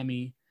to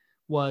Miami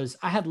was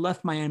I had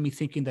left Miami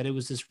thinking that it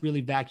was this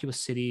really vacuous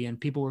city and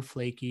people were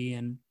flaky.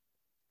 And,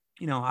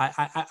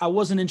 I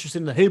wasn't interested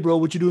in the, hey bro,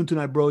 what you doing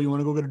tonight, bro? You want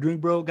to go get a drink,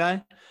 bro,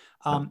 guy?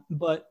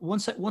 But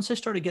once I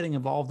started getting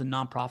involved in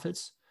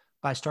nonprofits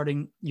by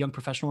starting young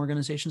professional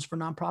organizations for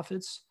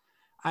nonprofits,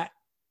 I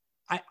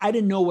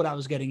didn't know what I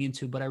was getting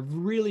into, but I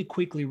really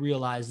quickly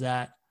realized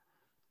that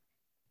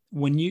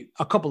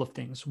a couple of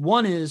things.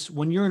 One is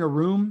when you're in a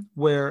room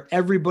where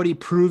everybody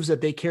proves that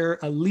they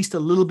care at least a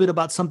little bit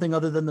about something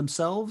other than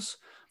themselves,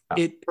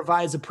 it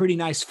provides a pretty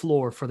nice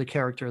floor for the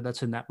character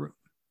that's in that room.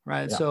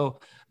 Right. Yeah. So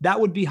that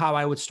would be how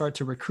I would start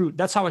to recruit.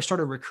 That's how I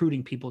started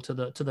recruiting people to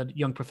the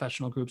young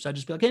professional groups. I'd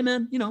just be like, hey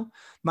man,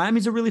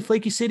 Miami's a really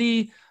flaky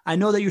city. I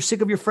know that you're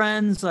sick of your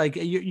friends. Like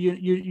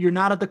you're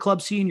not at the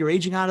club scene. You're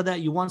aging out of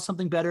that. You want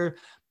something better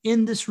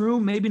in this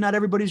room. Maybe not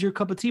everybody's your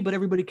cup of tea, but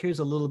everybody cares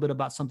a little bit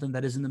about something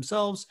that isn't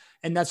themselves.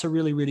 And that's a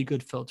really, really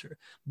good filter.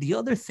 The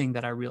other thing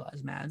that I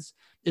realized, Mads,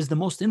 is the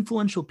most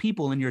influential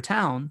people in your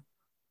town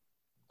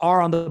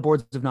are on the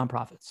boards of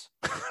nonprofits,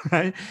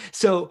 right?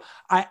 So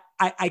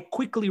I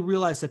quickly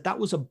realized that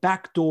was a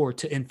back door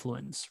to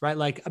influence, right?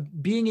 Like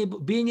being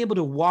able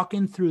to walk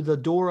in through the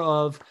door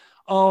of,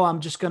 oh, I'm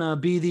just going to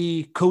be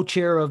the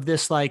co-chair of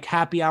this like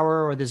happy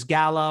hour or this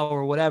gala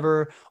or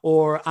whatever,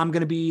 or I'm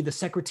going to be the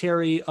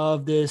secretary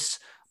of this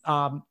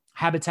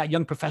Habitat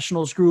Young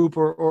Professionals group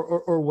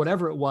or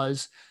whatever it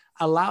was,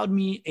 allowed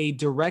me a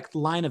direct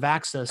line of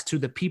access to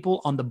the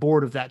people on the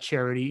board of that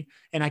charity.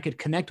 And I could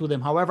connect with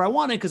them however I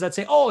wanted. Cause I'd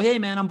say, oh, hey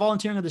man, I'm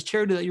volunteering at this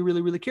charity that you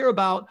really, really care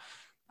about.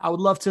 I would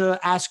love to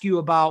ask you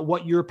about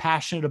what you're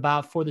passionate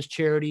about for this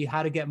charity,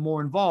 how to get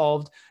more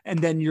involved. And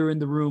then you're in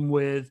the room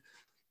with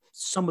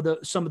some of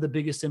the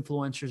biggest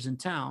influencers in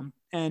town.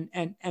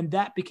 And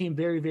that became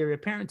very, very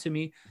apparent to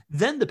me.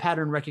 Then the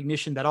pattern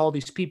recognition that all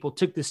these people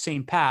took the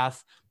same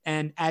path.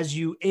 And as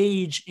you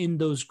age in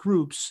those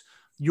groups,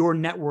 your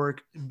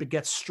network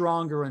gets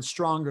stronger and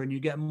stronger and you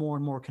get more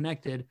and more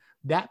connected.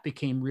 That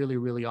became really,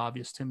 really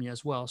obvious to me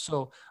as well.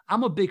 So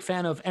I'm a big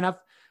fan of, and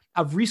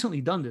I've recently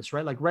done this,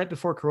 right? Like right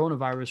before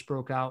coronavirus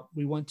broke out,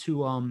 we went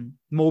to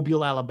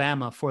Mobile,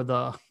 Alabama for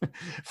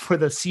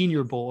the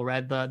Senior Bowl,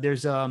 right?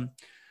 There's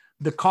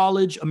the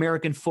college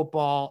American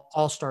football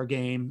all-star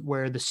game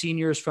where the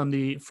seniors from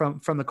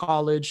the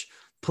college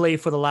play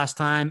for the last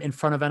time in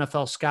front of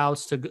NFL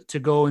scouts to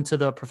go into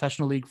the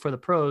professional league for the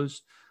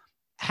pros.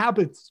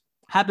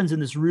 Happens in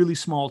this really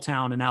small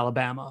town in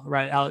Alabama,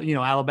 right?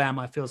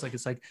 Alabama, it feels like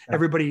it's like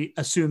everybody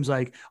assumes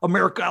like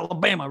America,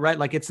 Alabama, right?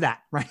 Like it's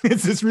that, right?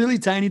 It's this really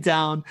tiny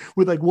town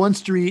with like one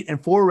street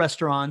and 4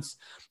 restaurants.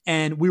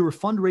 And we were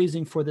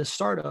fundraising for this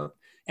startup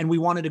and we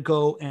wanted to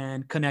go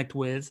and connect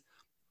with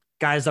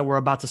guys that were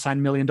about to sign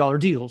 $1 million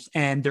deals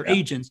and their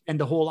agents and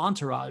the whole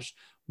entourage.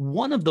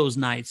 One of those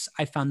nights,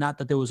 I found out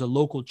that there was a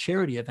local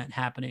charity event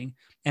happening.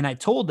 And I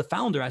told the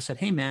founder, I said,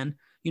 hey man,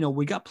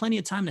 we got plenty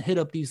of time to hit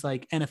up these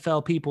like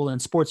NFL people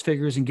and sports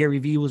figures and Gary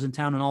Vee was in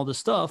town and all this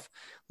stuff.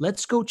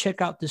 Let's go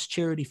check out this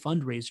charity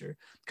fundraiser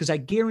because I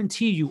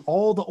guarantee you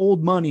all the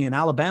old money in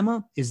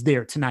Alabama is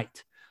there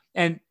tonight.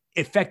 And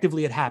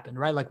effectively it happened,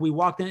 right? Like we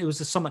walked in, it was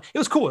it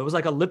was cool. It was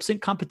like a lip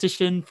sync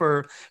competition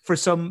for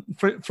some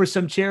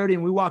charity.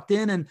 And we walked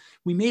in and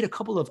we made a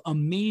couple of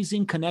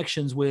amazing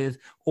connections with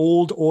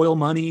old oil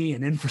money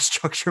and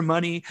infrastructure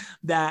money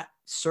that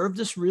served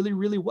us really,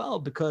 really well,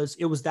 because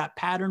it was that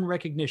pattern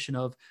recognition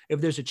of,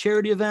 if there's a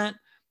charity event,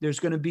 there's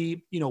going to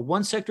be,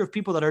 one sector of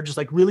people that are just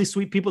like really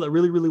sweet people that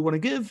really, really want to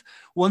give,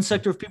 one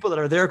sector of people that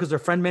are there because their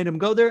friend made them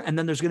go there. And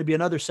then there's going to be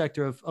another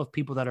sector of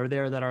people that are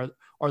there that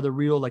are the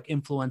real like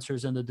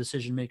influencers and the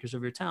decision makers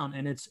of your town.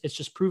 And it's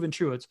just proven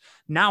true. It's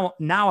now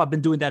I've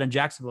been doing that in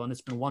Jacksonville and it's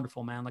been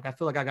wonderful, man. Like I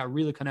feel like I got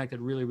really connected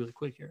really, really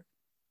quick here.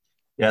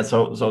 Yeah.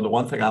 So the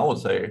one thing I would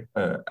say,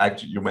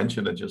 actually, you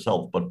mentioned it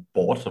yourself, but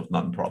boards of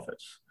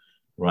nonprofits.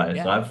 Right.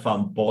 Yeah. So I've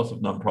found boards of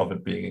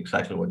nonprofit being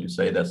exactly what you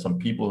say. There's some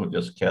people who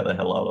just care the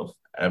hell out of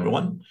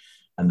everyone,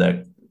 and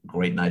they're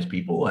great, nice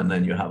people. And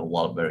then you have a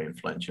lot of very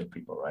influential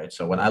people, right?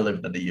 So when I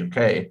lived in the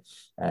UK,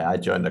 I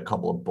joined a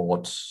couple of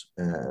boards,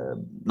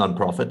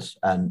 nonprofits,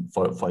 and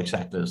for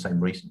exactly the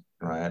same reason,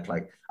 right?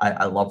 Like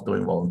I love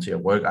doing volunteer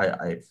work.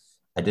 I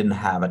didn't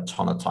have a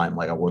ton of time.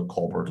 Like I work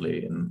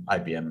corporately in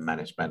IBM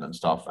management and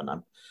stuff, and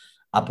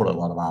I put a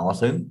lot of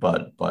hours in,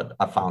 but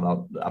I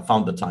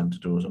found the time to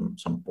do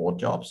some board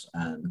jobs,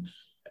 and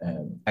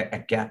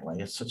again, like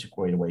it's such a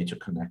great way to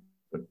connect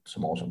with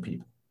some awesome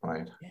people,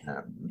 right?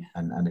 Yeah.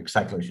 And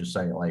exactly as you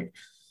say, like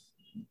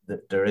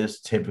there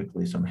is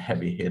typically some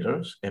heavy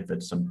hitters if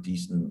it's some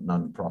decent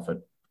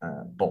nonprofit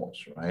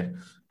boards, right?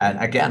 And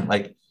again,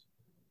 like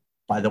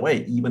by the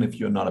way, even if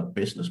you're not a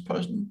business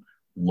person,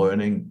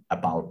 learning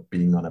about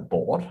being on a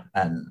board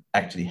and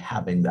actually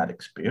having that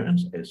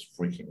experience is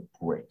freaking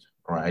great.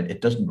 Right.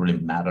 It doesn't really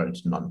matter.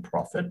 It's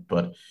nonprofit,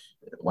 but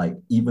like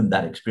even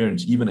that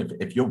experience, even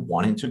if you're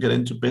wanting to get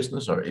into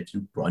business or if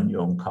you run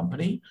your own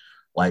company,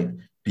 like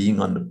being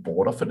on the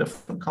board of a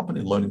different company,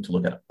 learning to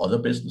look at other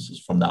businesses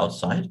from the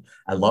outside,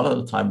 a lot of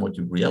the time what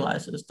you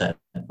realize is that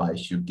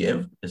advice you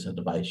give is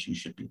advice you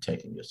should be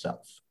taking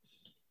yourself.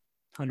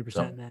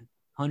 100%, man.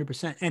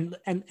 100%.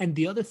 And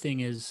the other thing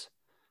is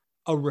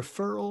a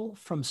referral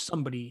from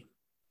somebody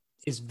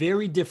is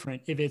very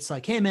different if it's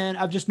like, hey man,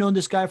 I've just known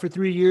this guy for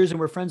 3 years and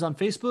we're friends on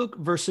Facebook,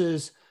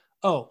 versus,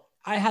 oh,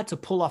 I had to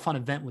pull off an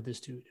event with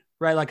this dude,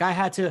 right? Like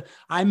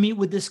I meet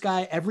with this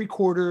guy every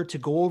quarter to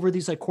go over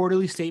these like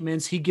quarterly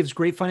statements. He gives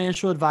great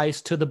financial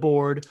advice to the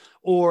board.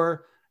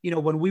 Or,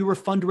 when we were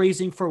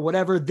fundraising for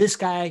whatever, this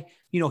guy,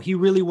 he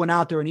really went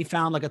out there and he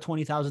found like a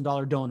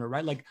 $20,000 donor,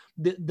 right? Like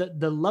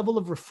the level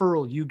of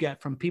referral you get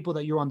from people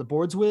that you're on the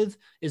boards with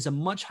is a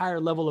much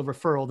higher level of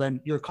referral than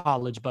your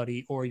college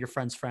buddy or your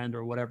friend's friend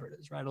or whatever it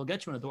is, right? It'll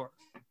get you in the door.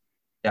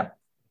 Yeah.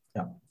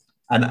 Yeah.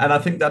 And I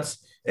think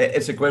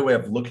it's a great way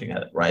of looking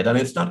at it, right? And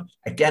it's not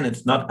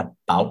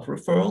about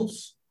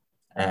referrals,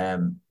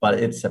 but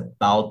it's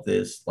about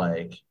this,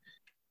 like,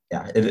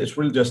 yeah, it's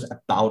really just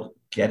about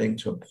getting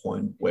to a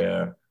point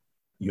where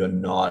you're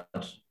not,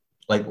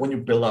 like when you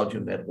build out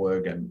your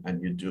network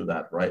and you do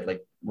that, right?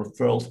 Like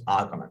referrals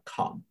are going to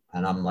come.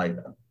 And I'm like,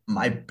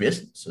 my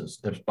businesses,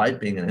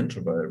 despite being an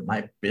introvert,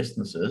 my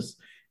businesses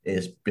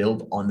is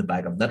built on the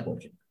back of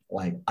networking.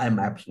 Like I'm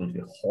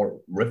absolutely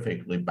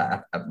horrifically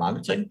bad at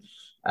marketing.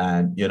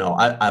 And,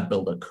 I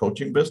built a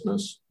coaching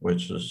business,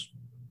 which is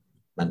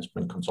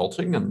management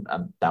consulting. And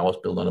that was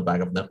built on the back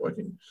of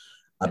networking.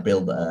 I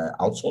built an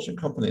outsourcing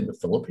company in the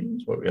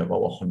Philippines where we have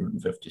over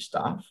 150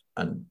 staff,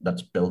 and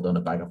that's built on the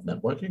back of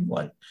networking.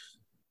 Like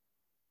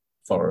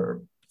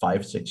for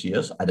 5-6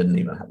 years, I didn't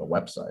even have a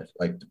website.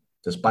 Like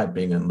despite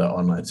being in the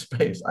online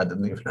space, I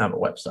didn't even have a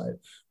website,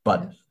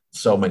 but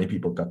so many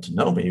people got to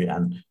know me.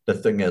 And the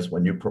thing is,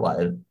 when you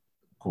provide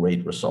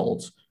great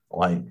results,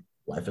 like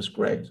life is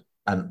great.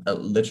 And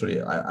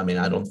literally, I mean,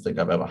 I don't think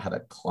I've ever had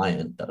a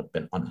client that have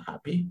been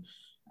unhappy.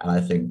 And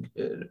I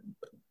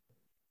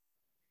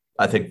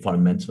think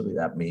fundamentally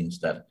that means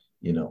that,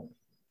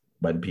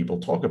 when people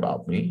talk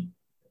about me,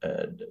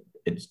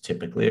 it's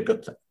typically a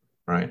good thing,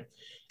 right?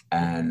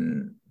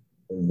 And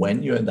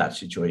when you're in that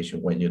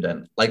situation, when you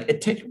then, like,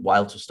 it takes a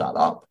while to start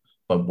up,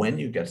 but when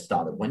you get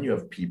started, when you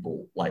have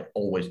people like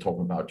always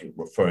talking about you,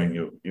 referring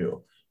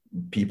you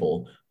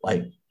people,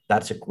 like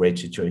that's a great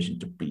situation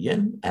to be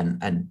in,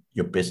 and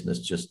your business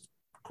just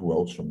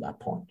grows from that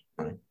point,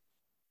 right?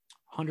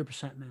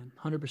 100%, man,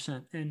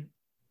 100%. And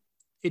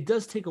it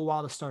does take a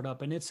while to start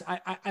up. And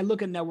I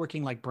look at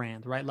networking like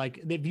brand, right?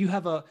 Like if you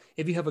have a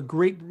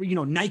great,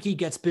 Nike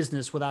gets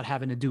business without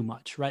having to do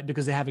much, right?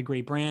 Because they have a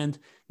great brand.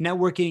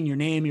 Networking, your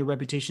name, your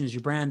reputation is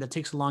your brand. That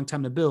takes a long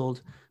time to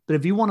build. But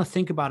if you want to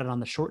think about it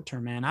on the short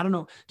term, man, I don't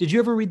know. Did you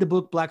ever read the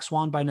book Black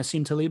Swan by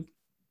Nassim Taleb?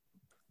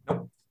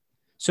 No.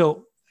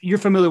 So you're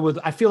familiar with,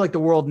 I feel like the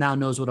world now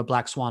knows what a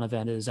Black Swan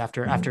event is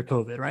after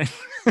COVID, right?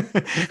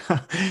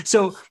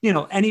 So,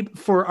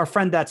 for our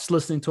friend that's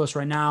listening to us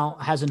right now,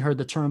 hasn't heard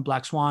the term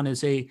Black Swan,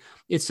 it's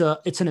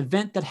an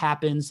event that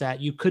happens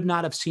that you could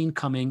not have seen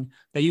coming,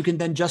 that you can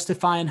then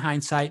justify in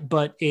hindsight,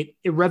 but it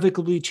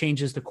irrevocably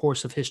changes the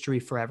course of history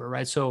forever,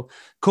 right? So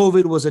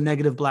COVID was a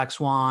negative Black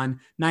Swan.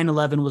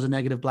 9/11 was a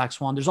negative Black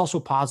Swan. There's also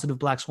positive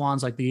Black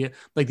Swans, like the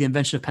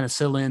invention of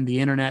penicillin, the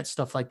internet,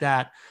 stuff like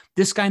that.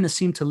 This guy,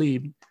 Nassim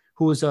Taleb,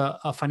 who was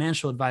a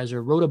financial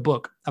advisor, wrote a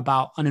book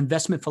about an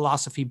investment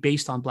philosophy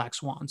based on Black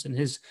Swans. And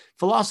his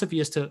philosophy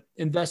is to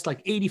invest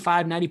like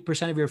 85,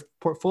 90% of your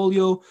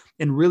portfolio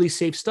in really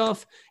safe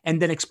stuff, and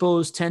then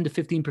expose 10 to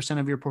 15%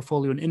 of your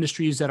portfolio in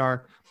industries that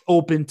are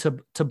open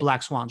to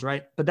Black Swans,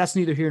 right? But that's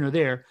neither here nor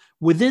there.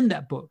 Within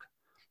that book,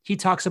 he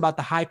talks about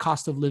the high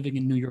cost of living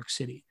in New York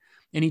City.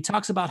 And he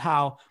talks about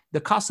how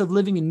the cost of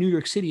living in New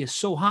York City is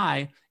so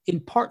high,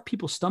 in part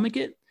people stomach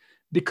it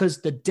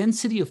because the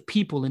density of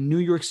people in New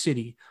York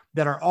City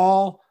that are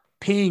all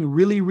paying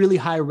really, really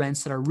high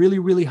rents, that are really,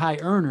 really high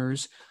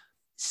earners,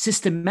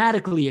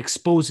 systematically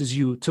exposes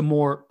you to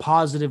more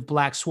positive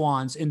Black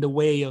Swans in the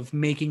way of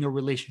making a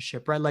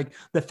relationship, right? Like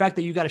the fact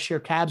that you got to share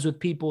cabs with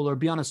people or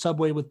be on a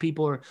subway with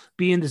people or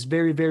be in this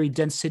very, very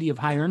dense city of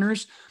high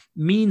earners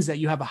means that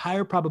you have a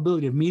higher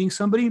probability of meeting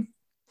somebody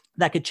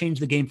that could change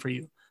the game for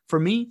you. For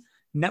me,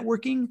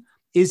 networking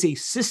is a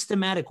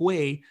systematic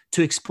way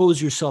to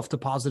expose yourself to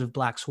positive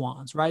Black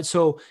Swans, right?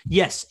 So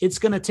yes, it's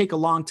going to take a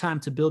long time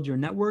to build your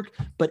network,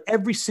 but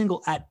every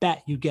single at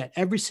bat you get,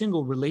 every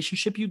single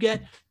relationship you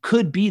get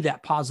could be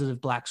that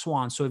positive Black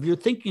Swan. So if you're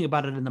thinking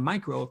about it in the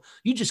micro,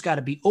 you just got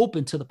to be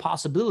open to the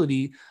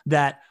possibility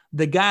that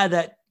the guy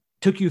that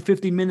took you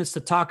 50 minutes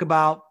to talk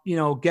about,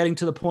 getting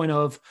to the point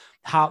of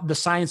how the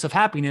science of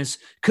happiness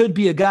could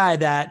be a guy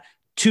that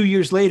 2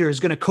 years later is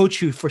going to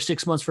coach you for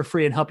 6 months for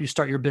free and help you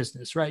start your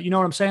business. Right. You know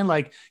what I'm saying?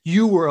 Like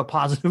you were a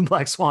positive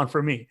Black Swan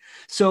for me.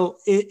 So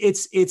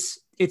it's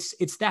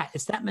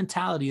that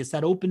mentality. It's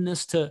that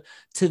openness to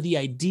the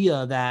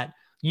idea that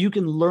you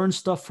can learn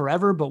stuff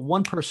forever, but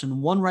one person,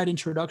 one right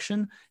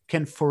introduction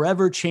can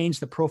forever change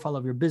the profile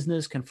of your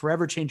business, can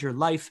forever change your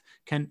life,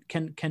 can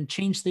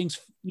change things,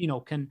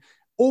 can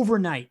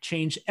overnight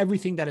change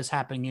everything that is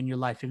happening in your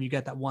life if you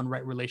get that one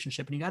right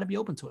relationship, and you got to be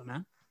open to it,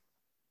 man.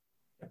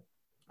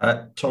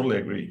 I totally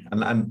agree.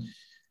 And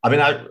I mean,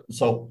 as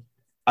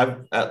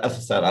I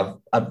said,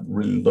 I've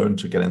really learned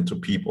to get into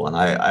people, and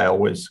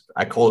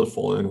I call it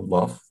falling in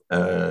love,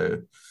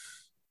 in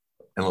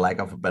lack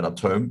of a better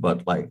term,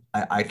 but like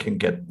I can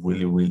get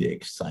really, really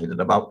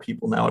excited about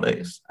people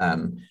nowadays.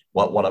 And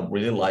what I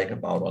really like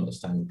about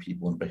understanding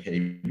people and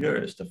behavior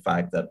is the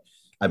fact that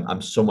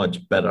I'm so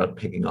much better at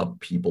picking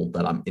up people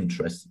that I'm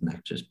interested in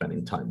actually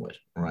spending time with.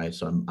 Right.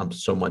 So I'm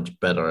so much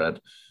better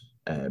at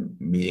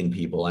meeting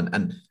people,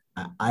 and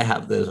I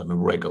have this on a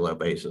regular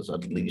basis,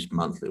 at least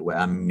monthly, where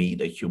I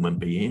meet a human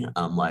being.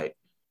 I'm like,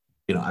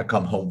 I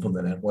come home from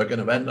the networking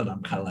event and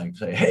I'm kind of like,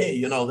 say,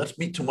 hey, let's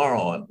meet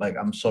tomorrow. And like,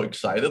 I'm so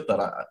excited that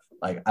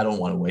I don't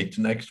want to wait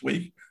till next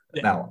week.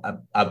 Yeah. Now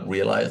I've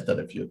realized that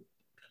if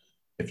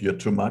you're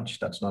too much,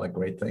 that's not a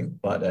great thing.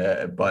 But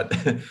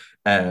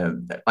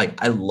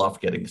like, I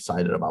love getting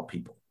excited about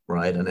people.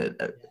 Right. And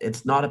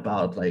it's not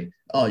about like,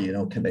 oh,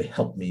 can they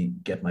help me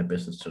get my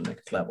business to the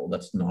next level?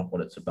 That's not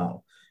what it's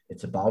about.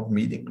 It's about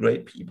meeting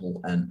great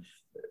people. And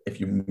if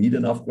you meet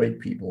enough great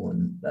people,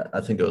 and I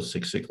think it was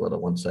Zig Ziglar that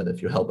once said,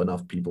 if you help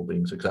enough people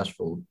being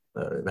successful,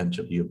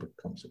 eventually you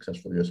become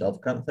successful yourself,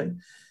 kind of thing.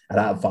 And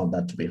I've found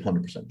that to be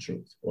 100%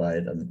 truth,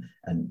 right?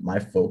 And my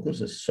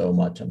focus is so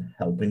much on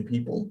helping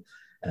people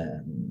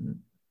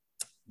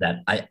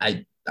that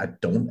I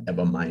don't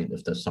ever mind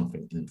if there's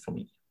something in it for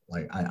me.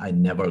 Like I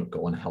never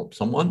go and help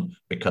someone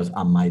because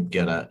I might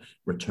get a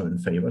return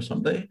favor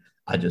someday.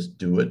 I just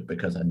do it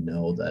because I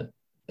know that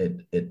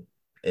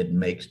it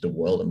makes the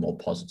world a more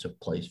positive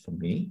place for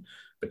me,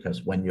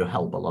 because when you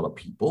help a lot of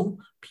people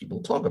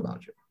talk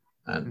about you,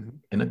 and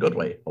in a good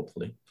way,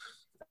 hopefully.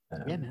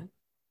 Yeah, man.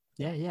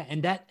 Yeah.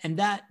 And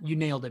that you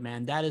nailed it,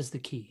 man. That is the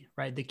key,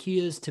 right? The key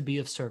is to be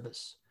of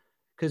service,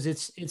 because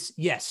it's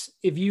yes,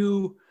 if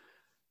you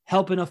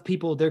help enough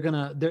people, you're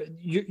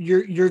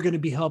gonna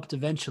be helped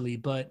eventually.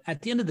 But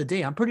at the end of the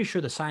day, I'm pretty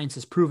sure the science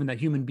has proven that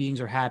human beings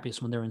are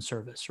happiest when they're in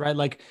service, right?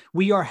 Like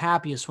we are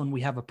happiest when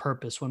we have a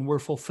purpose, when we're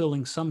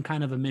fulfilling some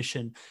kind of a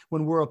mission,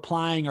 when we're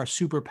applying our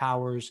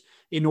superpowers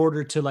in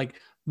order to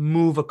like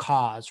move a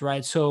cause,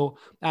 right? So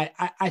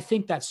I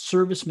think that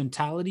service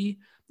mentality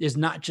is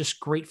not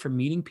just great for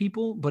meeting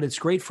people, but it's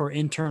great for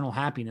internal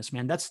happiness,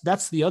 man.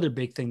 That's the other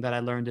big thing that I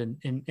learned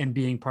in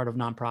being part of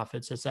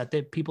nonprofits, is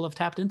that people have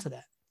tapped into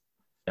that.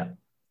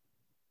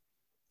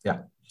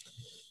 Yeah.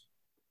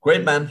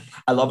 Great, man.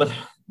 I love it.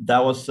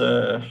 That was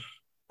a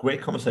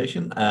great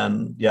conversation.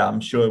 And yeah, I'm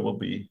sure it will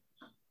be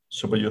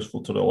super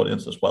useful to the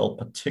audience as well,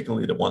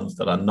 particularly the ones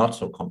that are not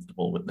so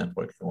comfortable with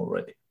networking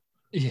already.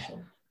 Yeah. So,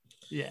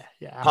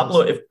 yeah.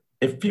 Pablo,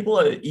 if people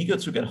are eager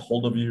to get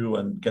hold of you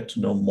and get to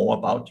know more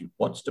about you,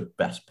 what's the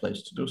best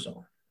place to do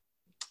so?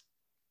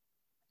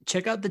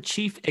 check out the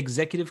Chief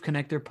Executive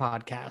Connector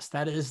podcast.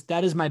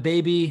 That is my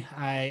baby.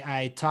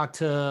 I talk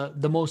to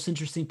the most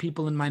interesting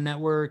people in my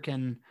network,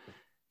 and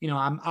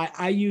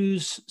I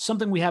use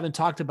something we haven't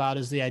talked about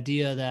is the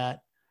idea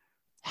that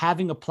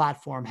having a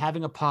platform,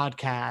 having a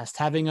podcast,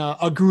 having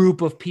a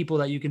group of people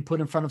that you can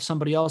put in front of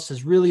somebody else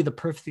is really the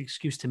perfect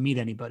excuse to meet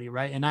anybody,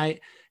 right? And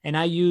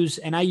I use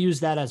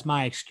that as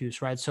my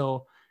excuse, right?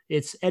 So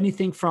it's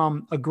anything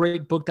from a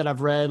great book that I've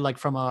read, like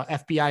from a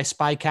FBI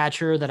spy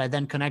catcher that I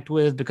then connect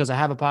with because I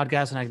have a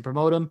podcast and I can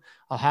promote them.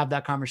 I'll have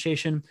that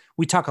conversation.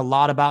 We talk a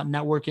lot about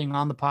networking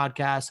on the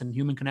podcast and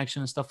human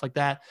connection and stuff like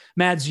that.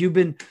 Mads, we've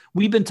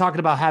been talking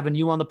about having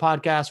you on the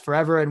podcast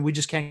forever, and we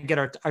just can't get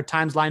our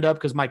times lined up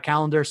because my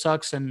calendar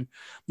sucks. And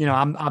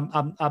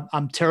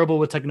I'm terrible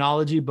with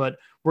technology, but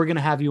we're going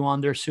to have you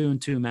on there soon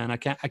too, man. I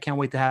can't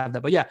wait to have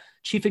that. But yeah,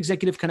 Chief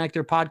Executive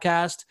Connector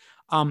podcast.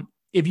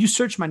 If you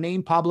search my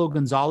name, Pablo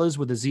Gonzalez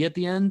with a Z at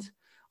the end,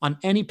 on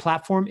any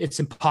platform, it's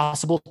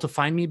impossible to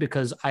find me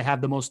because I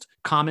have the most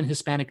common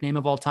Hispanic name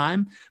of all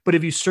time. But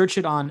if you search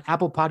it on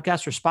Apple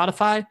Podcasts or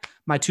Spotify,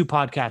 my 2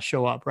 podcasts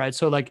show up, right?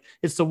 So like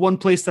it's the one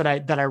place that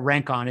I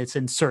rank on. It's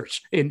in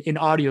search, in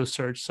audio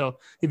search. So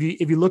if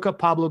you look up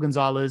Pablo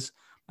Gonzalez,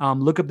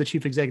 look up the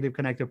Chief Executive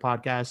Connector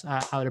podcast,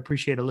 I would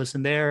appreciate a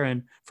listen there.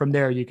 And from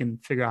there, you can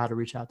figure out how to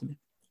reach out to me.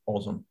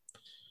 Awesome.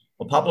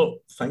 Well,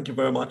 Pablo, thank you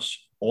very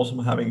much. Awesome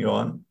having you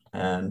on.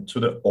 And to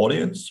the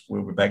audience,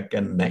 we'll be back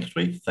again next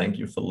week. Thank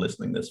you for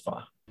listening this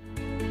far.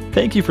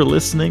 Thank you for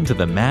listening to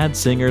the Mad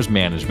Singers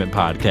Management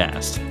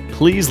Podcast.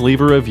 Please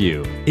leave a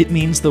review. It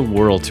means the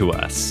world to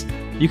us.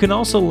 You can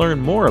also learn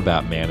more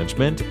about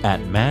management at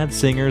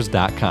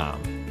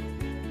madsingers.com.